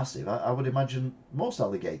massive. I would imagine most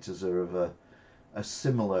alligators are of a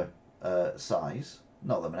similar size.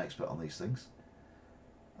 Not that I'm an expert on these things.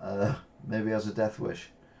 Maybe as a death wish.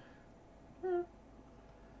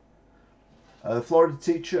 A Florida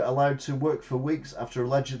teacher allowed to work for weeks after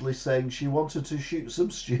allegedly saying she wanted to shoot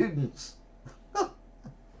some students.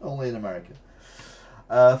 Only in America.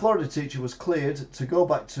 Florida teacher was cleared to go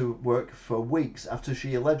back to work for weeks after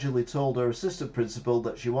she allegedly told her assistant principal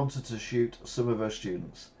that she wanted to shoot some of her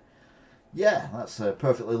students. Yeah, that's a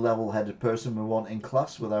perfectly level-headed person we want in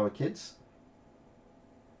class with our kids.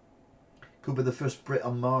 Could be the first Brit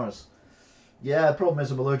on Mars. Yeah, the problem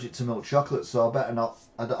is I'm allergic to milk chocolate, so I better not.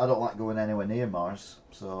 I don't like going anywhere near Mars.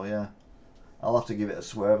 So yeah, I'll have to give it a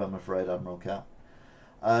swerve, I'm afraid, Admiral Cat.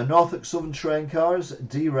 Norfolk Southern train cars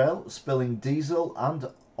derail, spilling diesel and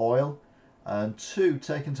oil, and 2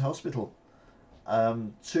 taken to hospital.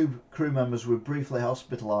 2 crew members were briefly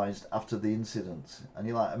hospitalised after the incident. And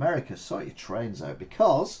you're like, America, sort your trains out,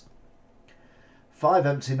 because 5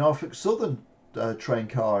 empty Norfolk Southern train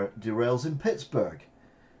car derails in Pittsburgh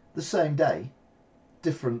the same day,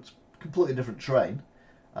 completely different train.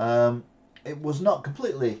 It was not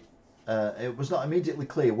immediately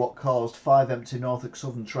clear what caused 5 empty Norfolk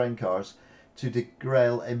Southern train cars to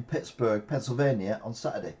derail in Pittsburgh, Pennsylvania on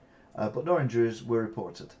Saturday, but no injuries were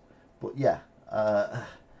reported. But yeah, I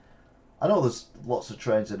know there's lots of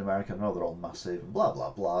trains in America. I know they're all massive and blah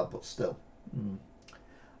blah blah, but still.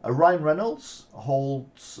 Ryan Reynolds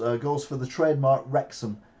goes for the trademark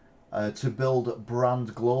Wrexham to build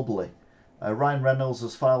brand globally. Ryan Reynolds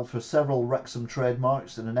has filed for several Wrexham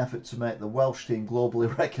trademarks in an effort to make the Welsh team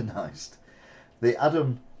globally recognised. The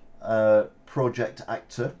Adam Project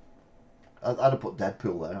actor, I'd have put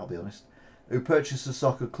Deadpool there, I'll be honest, who purchased a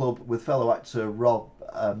soccer club with fellow actor Rob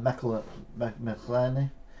McElhenney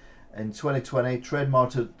in 2020,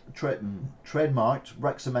 trademarked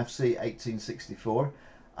Wrexham FC 1864,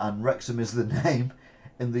 and Wrexham is the name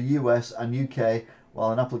in the US and UK,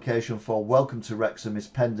 while an application for Welcome to Wrexham is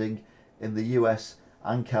pending in the US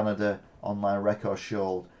and Canada, online records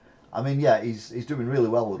showed. I mean, yeah, he's doing really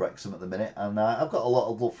well with Wrexham at the minute, and I've got a lot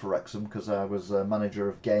of love for Wrexham because I was manager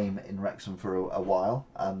of game in Wrexham for a while,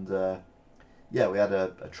 and yeah, we had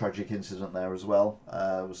a tragic incident there as well.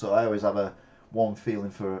 So I always have a warm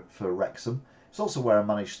feeling for Wrexham. It's also where I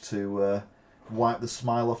managed to wipe the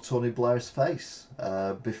smile off Tony Blair's face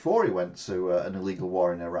before he went to an illegal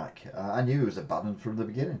war in Iraq. I knew he was a bad one from the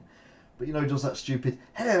beginning. But you know, he does that stupid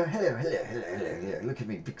hello, hello, hello, hello, hello, hello. Look at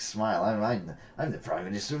me, big smile. I'm the Prime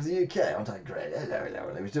Minister of the UK. Aren't I great? Hello, hello,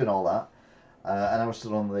 hello. He was doing all that, and I was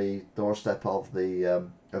stood on the doorstep of the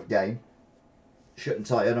of game, shirt and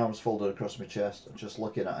tie, and arms folded across my chest, and just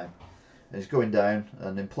looking at him. And he's going down,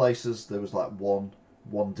 and in places there was like one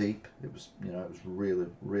deep. It was, you know, it was really,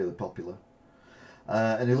 really popular.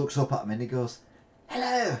 And he looks up at me and he goes,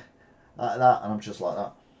 hello, like that, and I'm just like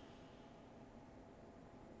that.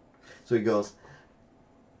 So he goes,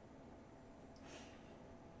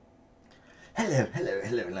 hello, hello,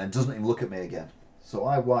 hello, and doesn't even look at me again. So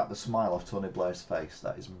I wipe the smile off Tony Blair's face.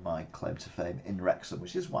 That is my claim to fame in Wrexham,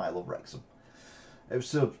 which is why I love Wrexham. It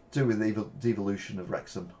was to do with the devolution of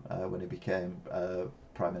Wrexham when he became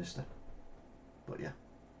Prime Minister. But yeah.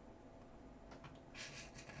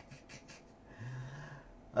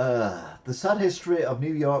 The sad history of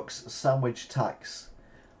New York's sandwich tax.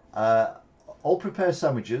 All prepared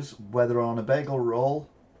sandwiches, whether on a bagel roll,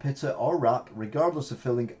 pita or wrap, regardless of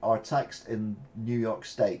filling, are taxed in New York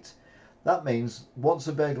State. That means once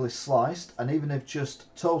a bagel is sliced, and even if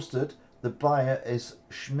just toasted, the buyer is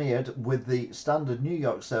smeared with the standard New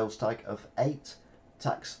York sales tax of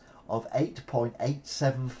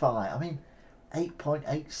 8.875. I mean,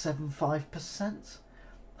 8.875%.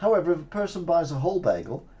 However, if a person buys a whole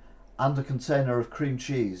bagel and a container of cream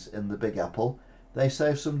cheese in the Big Apple, they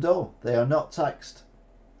save some dough. They are not taxed.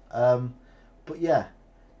 But yeah,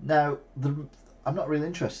 now I'm not really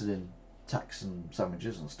interested in tax and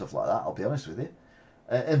sandwiches and stuff like that, I'll be honest with you.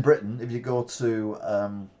 In Britain, if you go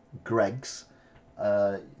to Greggs,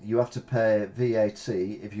 you have to pay VAT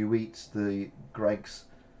if you eat the Greggs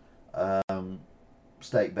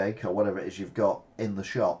steak bake or whatever it is you've got in the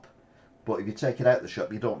shop. But if you take it out the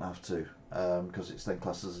shop, you don't have to, because it's then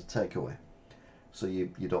classed as a takeaway. So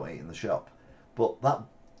you don't eat in the shop. But that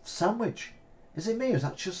sandwich, is it me or is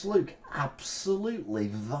that just Luke? Absolutely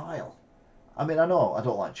vile. I mean, I know I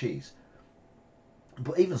don't like cheese,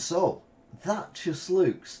 but even so, that just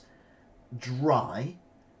looks dry,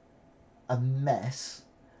 a mess.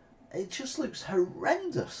 It just looks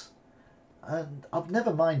horrendous. And I'd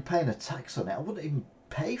never mind paying a tax on it. I wouldn't even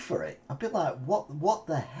pay for it. I'd be like, what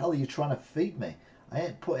the hell are you trying to feed me? I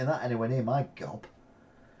ain't putting that anywhere near my gob.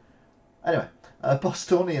 Anyway,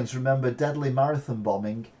 Bostonians remember deadly marathon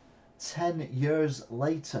bombing 10 years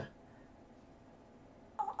later.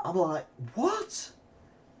 I'm like, what?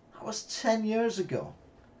 That was 10 years ago.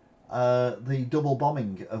 The double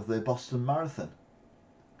bombing of the Boston Marathon.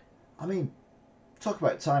 I mean, talk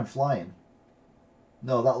about time flying.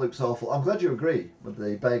 No, that looks awful. I'm glad you agree with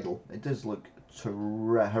the bagel. It does look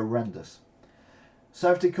horrendous.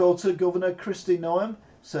 South Dakota Governor Kristi Noem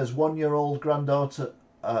says 1-year-old granddaughter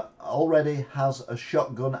already has a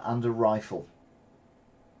shotgun and a rifle.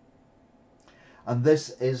 And this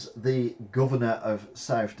is the governor of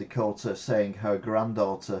South Dakota saying her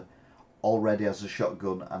granddaughter already has a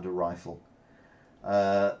shotgun and a rifle.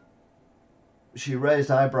 She raised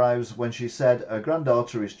eyebrows when she said her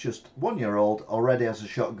granddaughter is just 1-year-old, already has a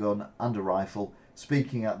shotgun and a rifle,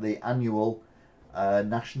 speaking at the annual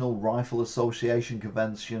National Rifle Association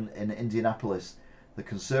convention in Indianapolis. The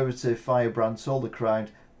conservative firebrand told the crowd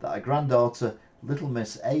that her granddaughter, Little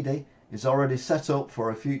Miss Adie, is already set up for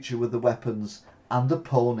a future with the weapons and a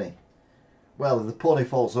pony. Well, if the pony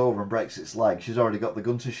falls over and breaks its leg, she's already got the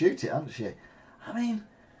gun to shoot it, hasn't she? I mean,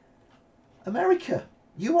 America,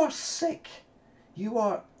 you are sick. You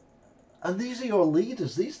are, and these are your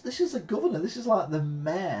leaders. This is the governor. This is like the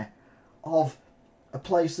mayor of a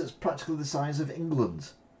place that's practically the size of England,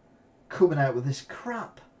 coming out with this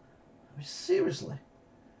crap. I mean, seriously.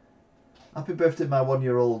 Happy birthday, my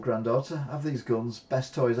 1-year-old granddaughter. Have these guns,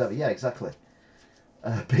 best toys ever. Yeah, exactly.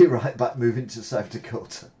 Be right back. Moving to South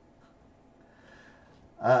Dakota.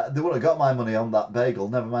 They would have got my money on that bagel.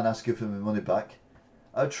 Never mind asking for my money back.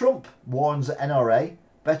 Trump warns NRA.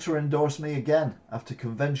 Better endorse me again after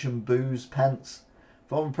convention boos Pence.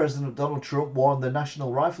 Former President Donald Trump warned the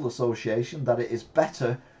National Rifle Association that it is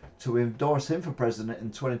better to endorse him for president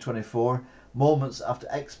in 2024, moments after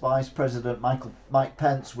ex-Vice President Mike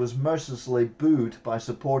Pence was mercilessly booed by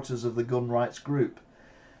supporters of the gun rights group.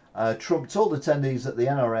 Trump told attendees at the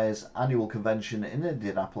NRA's annual convention in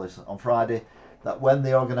Indianapolis on Friday that when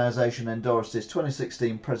the organisation endorsed his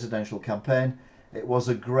 2016 presidential campaign, it was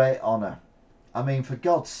a great honour. I mean, for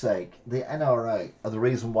God's sake, the NRA are the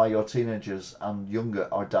reason why your teenagers and younger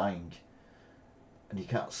are dying. And you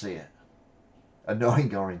can't see it.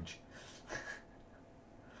 Annoying orange.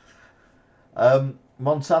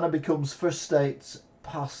 Montana becomes first state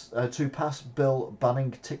to pass bill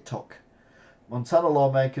banning TikTok. Montana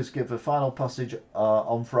lawmakers give a final passage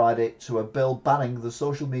on Friday to a bill banning the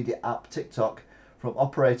social media app TikTok from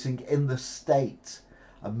operating in the state.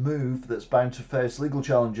 A move that's bound to face legal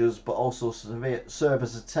challenges, but also serve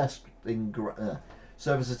as a testing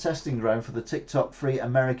ground for the TikTok-free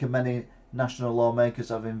America many national lawmakers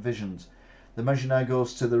have envisioned. The measure now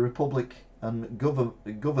goes to the Republican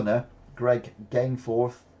Governor Greg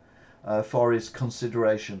Gainforth for his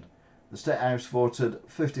consideration. The State House voted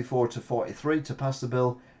 54-43 to pass the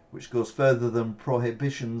bill, which goes further than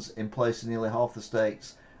prohibitions in place in nearly half the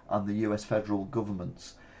states and the US federal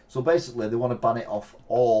governments. So basically they want to ban it off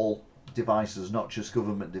all devices, not just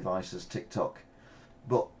government devices, TikTok.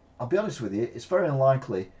 But I'll be honest with you, it's very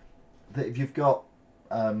unlikely that if you've got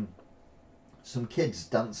some kids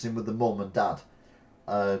dancing with the mum and dad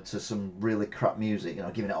to some really crap music, you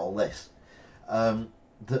know, giving it all this,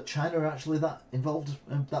 that China are actually that involved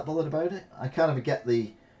and that bothered about it. I kind of get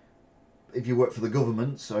the, if you work for the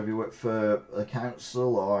government, or if you work for a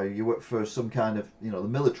council, or you work for some kind of, you know, the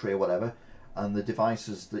military or whatever, and the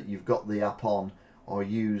devices that you've got the app on or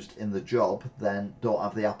used in the job then don't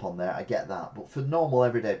have the app on there, I get that. But for normal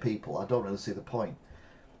everyday people, I don't really see the point.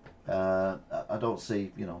 I don't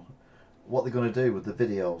see, you know, what they're going to do with the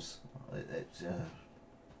videos.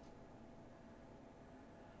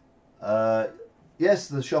 Yes,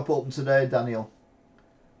 the shop opened today, Daniel.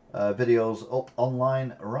 Videos up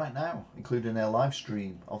online right now, including a live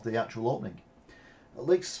stream of the actual opening.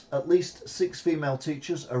 At least 6 female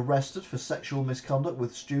teachers arrested for sexual misconduct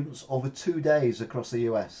with students over 2 days across the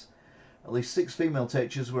US. At least 6 female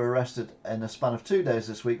teachers were arrested in a span of 2 days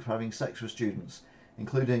this week for having sex with students,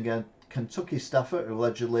 including a Kentucky staffer who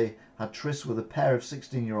allegedly had trysts with a pair of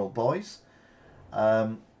 16-year-old boys.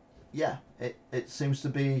 Yeah, it seems to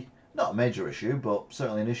be not a major issue, but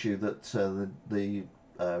certainly an issue that the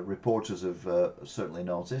reporters have certainly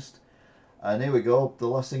noticed. And here we go, the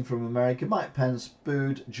last thing from America. Mike Pence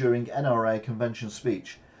booed during NRA convention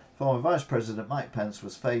speech. Former Vice President Mike Pence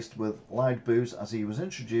was faced with loud boos as he was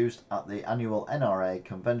introduced at the annual NRA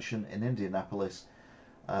convention in Indianapolis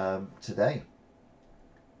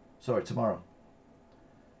tomorrow.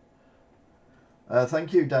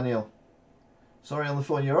 Thank you, Daniel. Sorry on the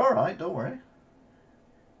phone, you're alright, don't worry.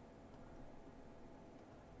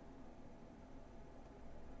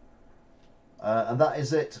 And that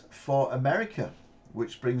is it for America,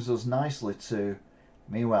 which brings us nicely to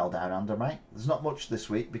meanwhile down under, mate. There's not much this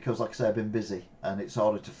week because, like I say, I've been busy and it's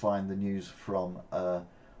harder to find the news from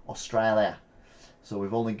Australia. So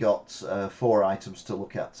we've only got 4 items to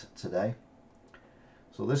look at today.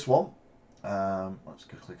 So this one, let's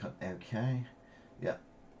go click on OK. Yeah.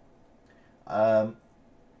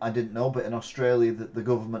 I didn't know, but in Australia, that the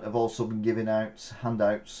government have also been giving out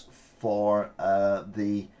handouts for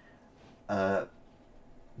the uh,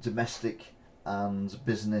 domestic and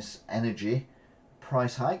business energy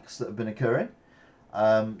price hikes that have been occurring.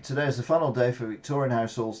 Today is the final day for Victorian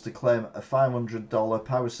households to claim a $500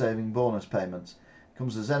 power saving bonus payment. It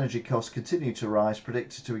comes as energy costs continue to rise,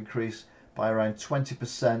 predicted to increase by around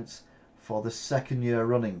 20% for the second year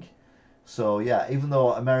running. So yeah, even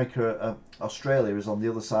though Australia is on the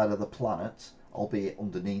other side of the planet, albeit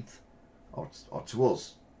underneath, or to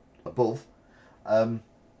us, above,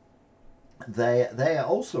 they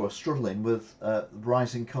also are struggling with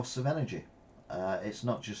rising costs of energy. It's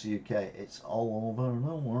not just the UK; it's all over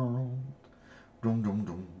the world. Dum dum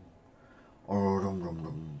dum, oh dum dum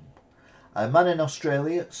dum. A man in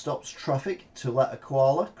Australia stops traffic to let a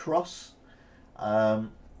koala cross.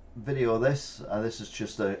 Video of this. This is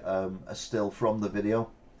just a still from the video,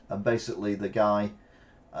 and basically the guy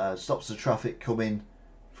stops the traffic coming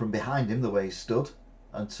from behind him the way he stood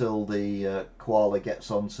until the koala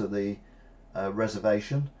gets onto the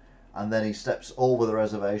reservation, and then he steps over the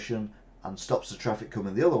reservation and stops the traffic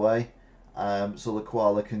coming the other way, so the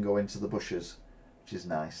koala can go into the bushes, which is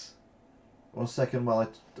nice. 1 second while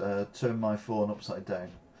I turn my phone upside down.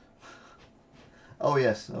 Oh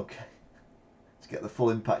yes, okay. To get the full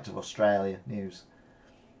impact of Australia news.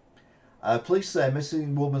 Police say a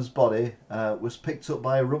missing woman's body was picked up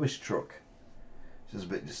by a rubbish truck, which is a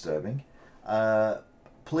bit disturbing.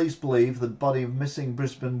 Police believe the body of missing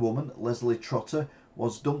Brisbane woman Leslie Trotter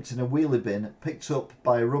was dumped in a wheelie bin, picked up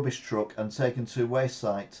by a rubbish truck and taken to a waste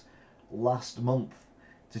site last month.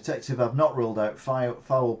 Detectives have not ruled out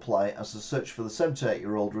foul play as the search for the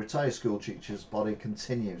 78-year-old retired school teacher's body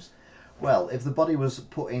continues. Well, if the body was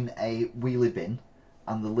put in a wheelie bin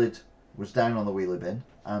and the lid was down on the wheelie bin,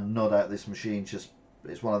 and no doubt this machine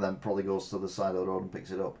it's one of them, probably goes to the side of the road and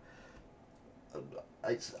picks it up.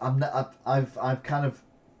 I've kind of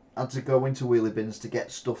had to go into wheelie bins to get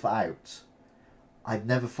stuff out. I'd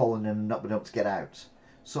never fallen in and not been able to get out.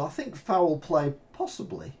 So I think foul play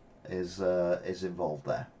possibly is involved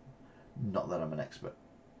there. Not that I'm an expert.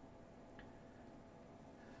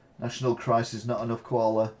 National crisis, not enough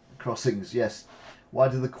koala crossings. Yes. Why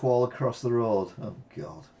did the koala cross the road? Oh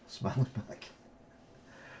God. Smiling back.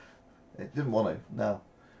 It didn't want to. No.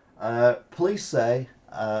 Police say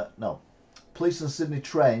no. Police in Sydney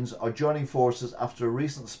trains are joining forces after a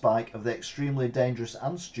recent spike of the extremely dangerous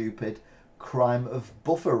and stupid crime of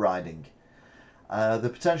buffer riding. The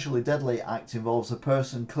potentially deadly act involves a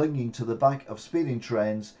person clinging to the back of speeding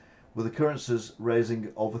trains, with occurrences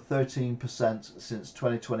raising over 13% since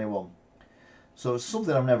 2021. So it's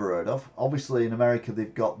something I've never heard of. Obviously in America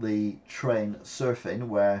they've got the train surfing,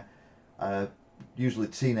 where usually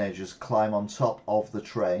teenagers climb on top of the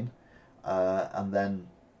train and then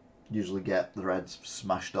usually get their heads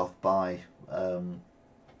smashed off by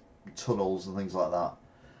tunnels and things like that.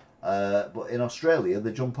 But in Australia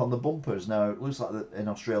they jump on the bumpers. Now it looks like that in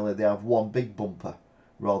Australia they have one big bumper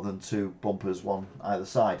rather than two bumpers, one either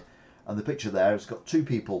side, and the picture there has got two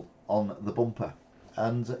people on the bumper,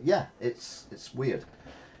 and yeah, it's weird.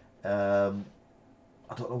 I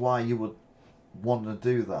don't know why you would want to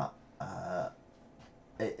do that.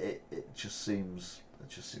 It just seems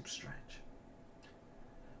strange.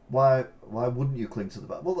 Why wouldn't you cling to the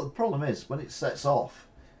back? Well, the problem is when it sets off,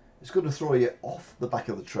 it's going to throw you off the back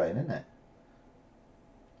of the train, isn't it?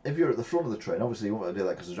 If you're at the front of the train, obviously you won't want to do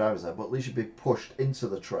that because the driver's there, but at least you'd be pushed into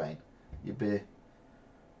the train. You'd be,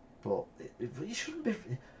 but you shouldn't be.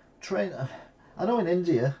 Train. I know in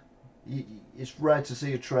India, it's rare to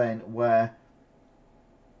see a train where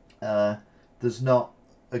there's not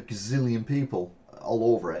a gazillion people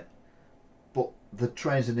all over it, but the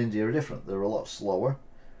trains in India are different. They're a lot slower.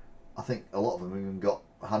 I think a lot of them have even got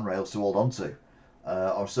handrails to hold on to,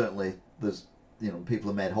 or certainly there's people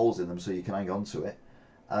have made holes in them so you can hang on to it,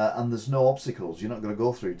 and there's no obstacles. You're not going to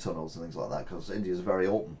go through tunnels and things like that because India's very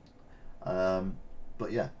open.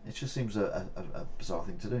 But yeah, it just seems a bizarre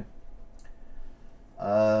thing to do.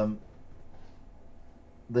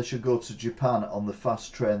 They should go to Japan on the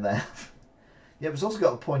fast train there. Yeah, but it's also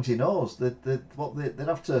got a pointy nose. They'd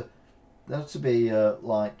have to be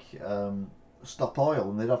stop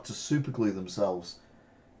oil, and they'd have to super glue themselves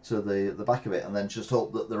to the back of it, and then just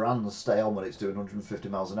hope that their hands stay on when it's doing 150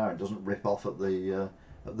 miles an hour and doesn't rip off at the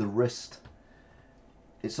wrist.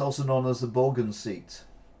 It's also known as the Bogan seat.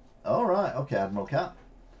 All right, okay, Admiral Cat.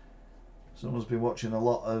 Someone's been watching a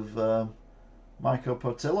lot of Michael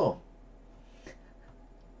Portillo.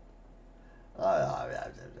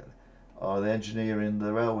 or the engineering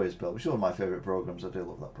the railways built, which is one of my favourite programmes. I do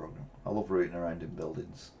love that programme. I love rooting around in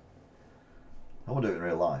buildings. I won't do it in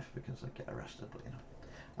real life because I'd get arrested, but you know.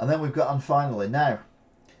 And then we've got, and finally, now,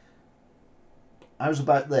 how's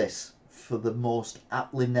about this for the most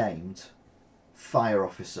aptly named fire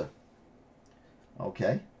officer?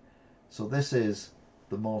 Okay, so this is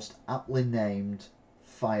the most aptly named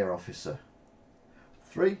fire officer.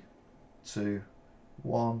 3, 2,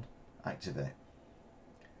 1, activate.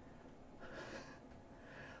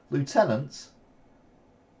 Lieutenant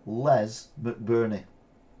Les McBurney.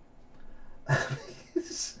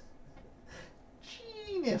 It's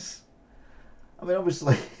genius. I mean,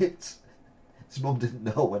 obviously, his mum didn't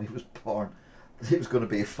know when he was born that he was going to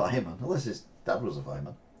be a fireman, unless his dad was a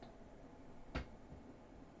fireman.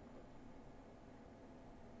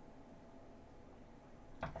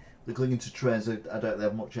 They're clinging to trains. I doubt they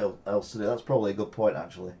have much else to do. That's probably a good point,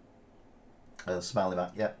 actually. Smiley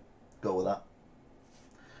Mac, yeah, go with that.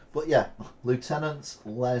 But yeah, Lieutenant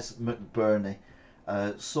Les McBurney,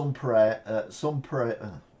 Sun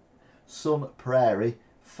Prairie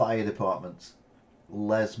Fire Department,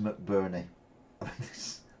 Les McBurney.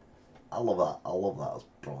 I love that. I love that. That's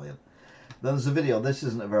brilliant. Then there's a video. This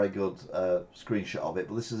isn't a very good screenshot of it,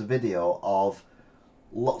 but this is a video of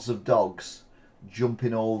lots of dogs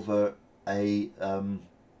jumping over a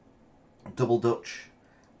double Dutch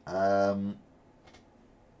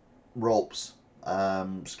ropes,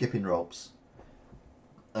 skipping ropes.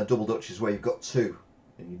 A double Dutch is where you've got two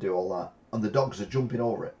and you do all that, and the dogs are jumping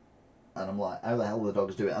over it, and I'm like, how the hell are the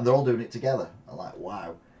dogs doing it? And they're all doing it together. I'm like,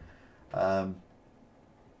 wow.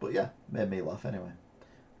 But yeah, made me laugh anyway.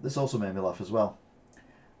 This also made me laugh as well.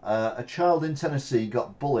 A child in Tennessee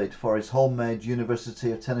got bullied for his homemade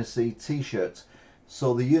University of Tennessee t-shirt,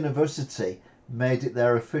 so the university made it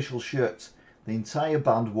their official shirt. The entire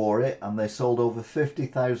band wore it and they sold over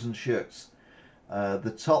 50,000 shirts.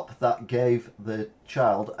 The top that gave the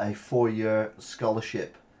child a 4-year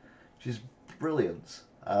scholarship, which is brilliant.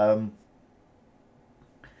 A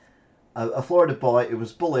Florida boy who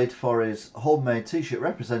was bullied for his homemade t-shirt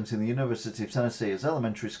representing the University of Tennessee as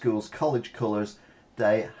elementary school's college colours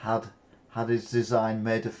day had his design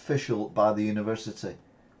made official by the university.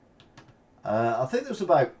 I think there was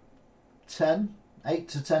about 8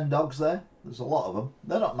 to 10 dogs there. There's a lot of them.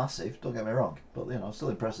 They're not massive, don't get me wrong, but you know, still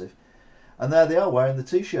impressive. And there they are wearing the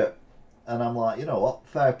t-shirt, and I'm like, you know what,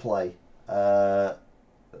 fair play. That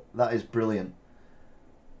is brilliant.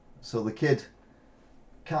 So the kid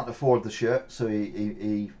can't afford the shirt, so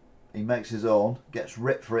he makes his own, gets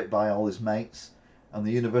ripped for it by all his mates, and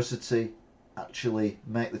the university actually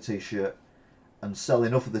make the t-shirt and sell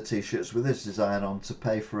enough of the t-shirts with his design on to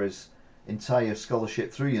pay for his entire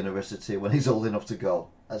scholarship through university when he's old enough to go.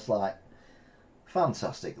 That's like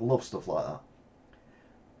fantastic. Love stuff like that.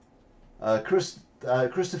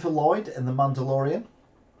 Christopher Lloyd in The Mandalorian.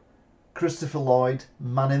 Christopher Lloyd,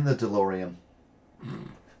 Man in the DeLorean.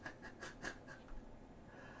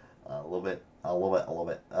 I love it. I love it. I love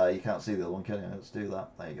it. You can't see the other one, can you? Let's do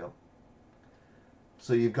that. There you go.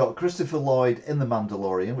 So you've got Christopher Lloyd in The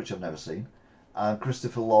Mandalorian, which I've never seen, and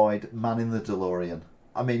Christopher Lloyd, Man in the DeLorean.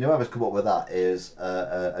 I mean, whoever's come up with that is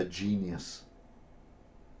a genius.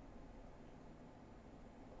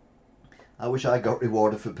 I wish I got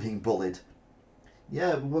rewarded for being bullied.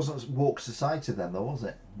 Yeah, it wasn't woke society then, though, was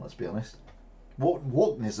it? Let's be honest.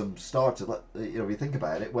 Wokenism started, you know, if you think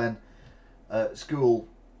about it, when school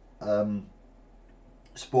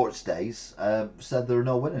sports days said there are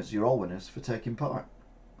no winners, you're all winners for taking part.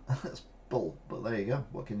 That's bull, but there you go.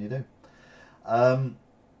 What can you do?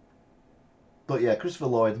 But yeah, Christopher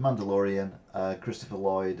Lloyd, Mandalorian, Christopher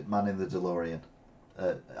Lloyd, Man in the DeLorean.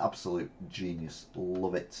 Absolute genius.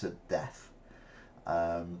 Love it to death.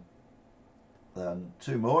 Then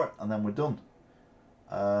 2 more and then we're done.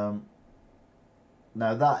 Now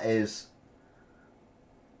that is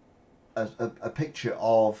a picture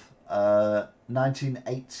of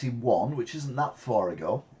 1981, which isn't that far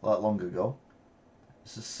ago, that long ago.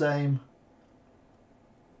 It's the same,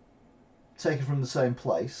 taken from the same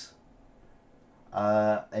place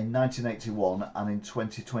in 1981 and in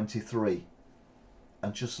 2023.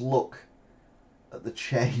 And just look at the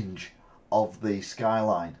change of the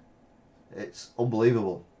skyline. It's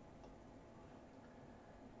unbelievable.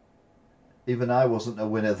 Even I wasn't a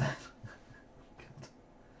winner then.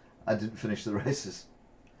 I didn't finish the races.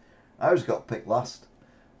 I always got picked last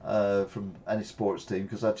from any sports team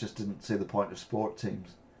because I just didn't see the point of sport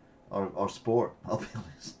teams or sport, I'll be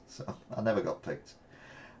honest. So I never got picked.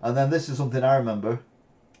 And then this is something I remember,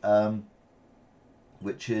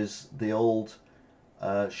 which is the old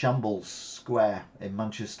Shambles Square in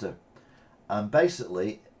Manchester. And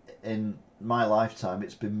basically, in my lifetime,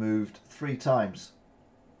 it's been moved 3 times.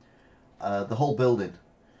 The whole building,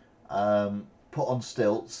 put on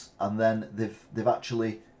stilts, and then they've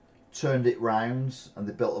actually turned it round, and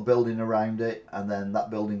they built a building around it, and then that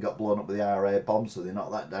building got blown up with the IRA bomb, so they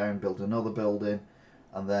knocked that down, built another building,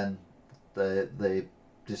 and then they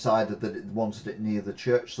decided that it wanted it near the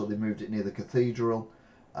church, so they moved it near the cathedral,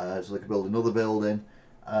 so they could build another building.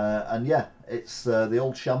 And yeah, it's the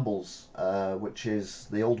old Shambles, which is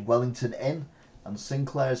the old Wellington Inn and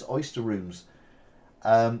Sinclair's Oyster Rooms.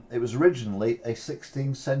 It was originally a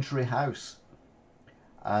 16th century house,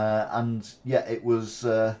 and yeah, it was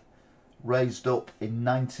raised up in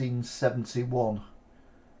 1971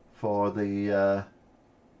 for the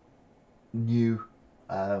new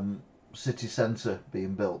city centre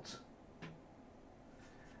being built.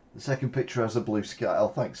 The second picture has a blue sky. Oh,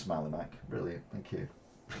 thanks, Smiley Mac. Brilliant, thank you.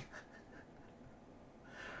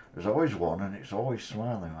 There's always one, and it's always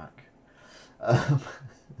Smiley Mac.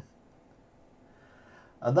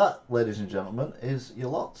 And that, ladies and gentlemen, is your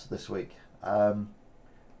lot this week.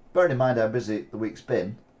 Bearing in mind how busy the week's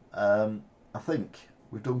been, I think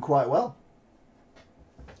we've done quite well.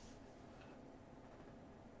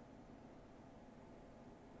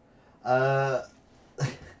 I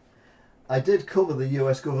did cover the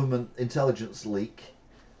US government intelligence leak,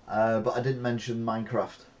 but I didn't mention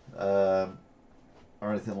Minecraft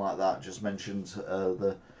or anything like that. Just mentioned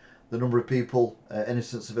the number of people,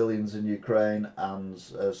 innocent civilians in Ukraine and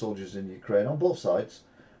soldiers in Ukraine on both sides,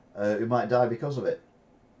 who might die because of it.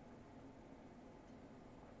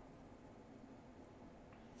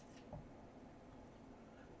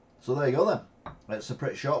 So there you go then. It's a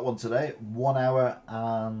pretty short one today, 1 hour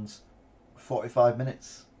and 45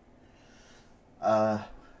 minutes,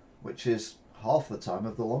 which is half the time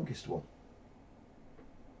of the longest one.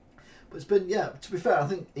 But it's been, yeah, to be fair, I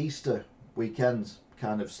think Easter weekend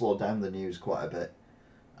kind of slowed down the news quite a bit.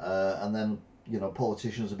 And then, you know,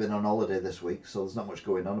 politicians have been on holiday this week, so there's not much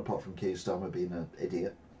going on apart from Keir Starmer being an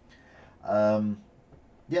idiot.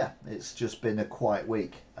 Yeah, it's just been a quiet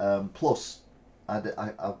week. Plus,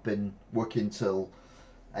 I've been working till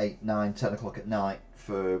 8, 9, 10 o'clock at night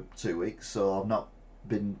for 2 weeks, so I've not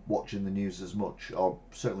been watching the news as much, or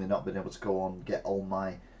certainly not been able to go on get all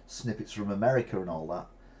my snippets from America and all that.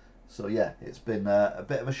 So yeah, it's been a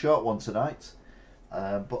bit of a short one tonight,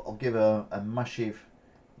 but I'll give a massive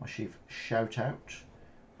shout out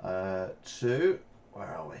to, where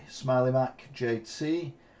are we? Smiley Mac,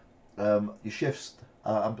 JT. Your shifts.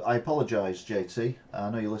 I apologise, JT. I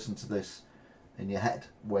know you listen to this in your head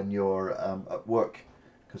when you're at work,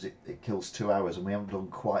 because it kills 2 hours, and we haven't done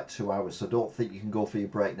quite 2 hours, so don't think you can go for your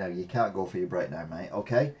break now. You can't go for your break now, mate,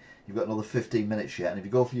 okay? You've got another 15 minutes yet, and if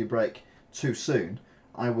you go for your break too soon,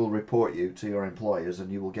 I will report you to your employers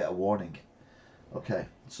and you will get a warning. Okay,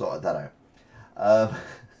 sorted that out.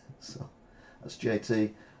 So that's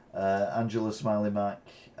JT, Angela, Smiley Mac,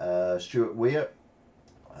 Stuart Weir,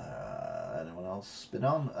 anyone else been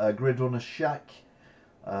on? Gridrunner Shack,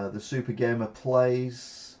 the Super Gamer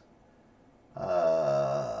Plays,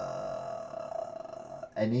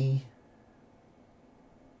 Any,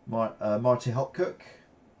 Marty Hopcook,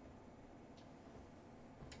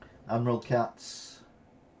 Emerald Cats,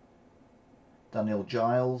 Daniel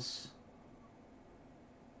Giles,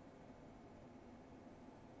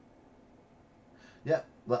 yeah,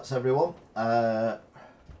 that's everyone.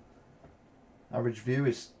 Average view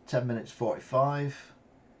is 10 minutes 45.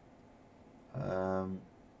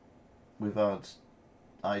 We've had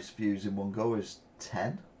ice views in one go is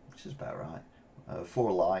 10, which is about right.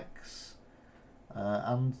 4 likes,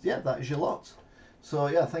 and yeah, that is your lot. So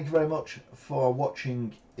yeah, thank you very much for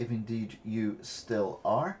watching, if indeed you still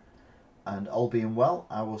are. And all being well,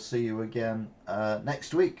 I will see you again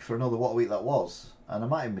next week for another What a Week That Was. And I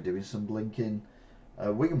might even be doing some blinking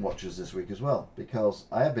Wigan watches this week as well, because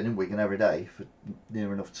I have been in Wigan every day for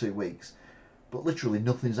near enough 2 weeks, but literally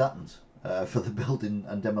nothing's happened for the building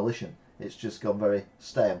and demolition. It's just gone very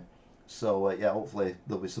stale. So yeah, hopefully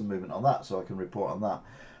there'll be some movement on that, so I can report on that.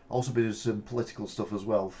 Also be doing some political stuff as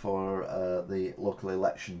well for the local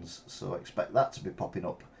elections, so expect that to be popping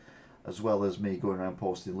up, as well as me going around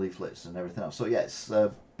posting leaflets and everything else. So yeah, it's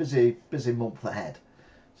a busy month ahead.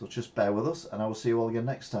 So just bear with us, and I will see you all again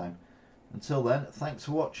next time. Until then, thanks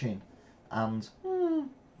for watching, and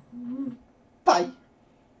bye.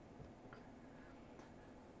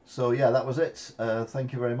 So yeah, that was it.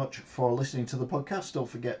 Thank you very much for listening to the podcast. Don't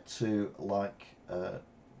forget to like,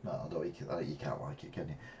 no, you can't like it, can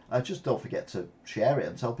you? Just don't forget to share it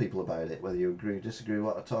and tell people about it, whether you agree or disagree with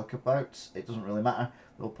what I talk about. It doesn't really matter.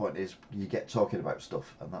 The whole point is you get talking about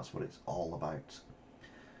stuff, and that's what it's all about.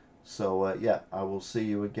 So yeah, I will see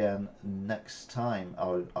you again next time. I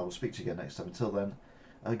will speak to you again next time. Until then,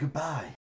 goodbye.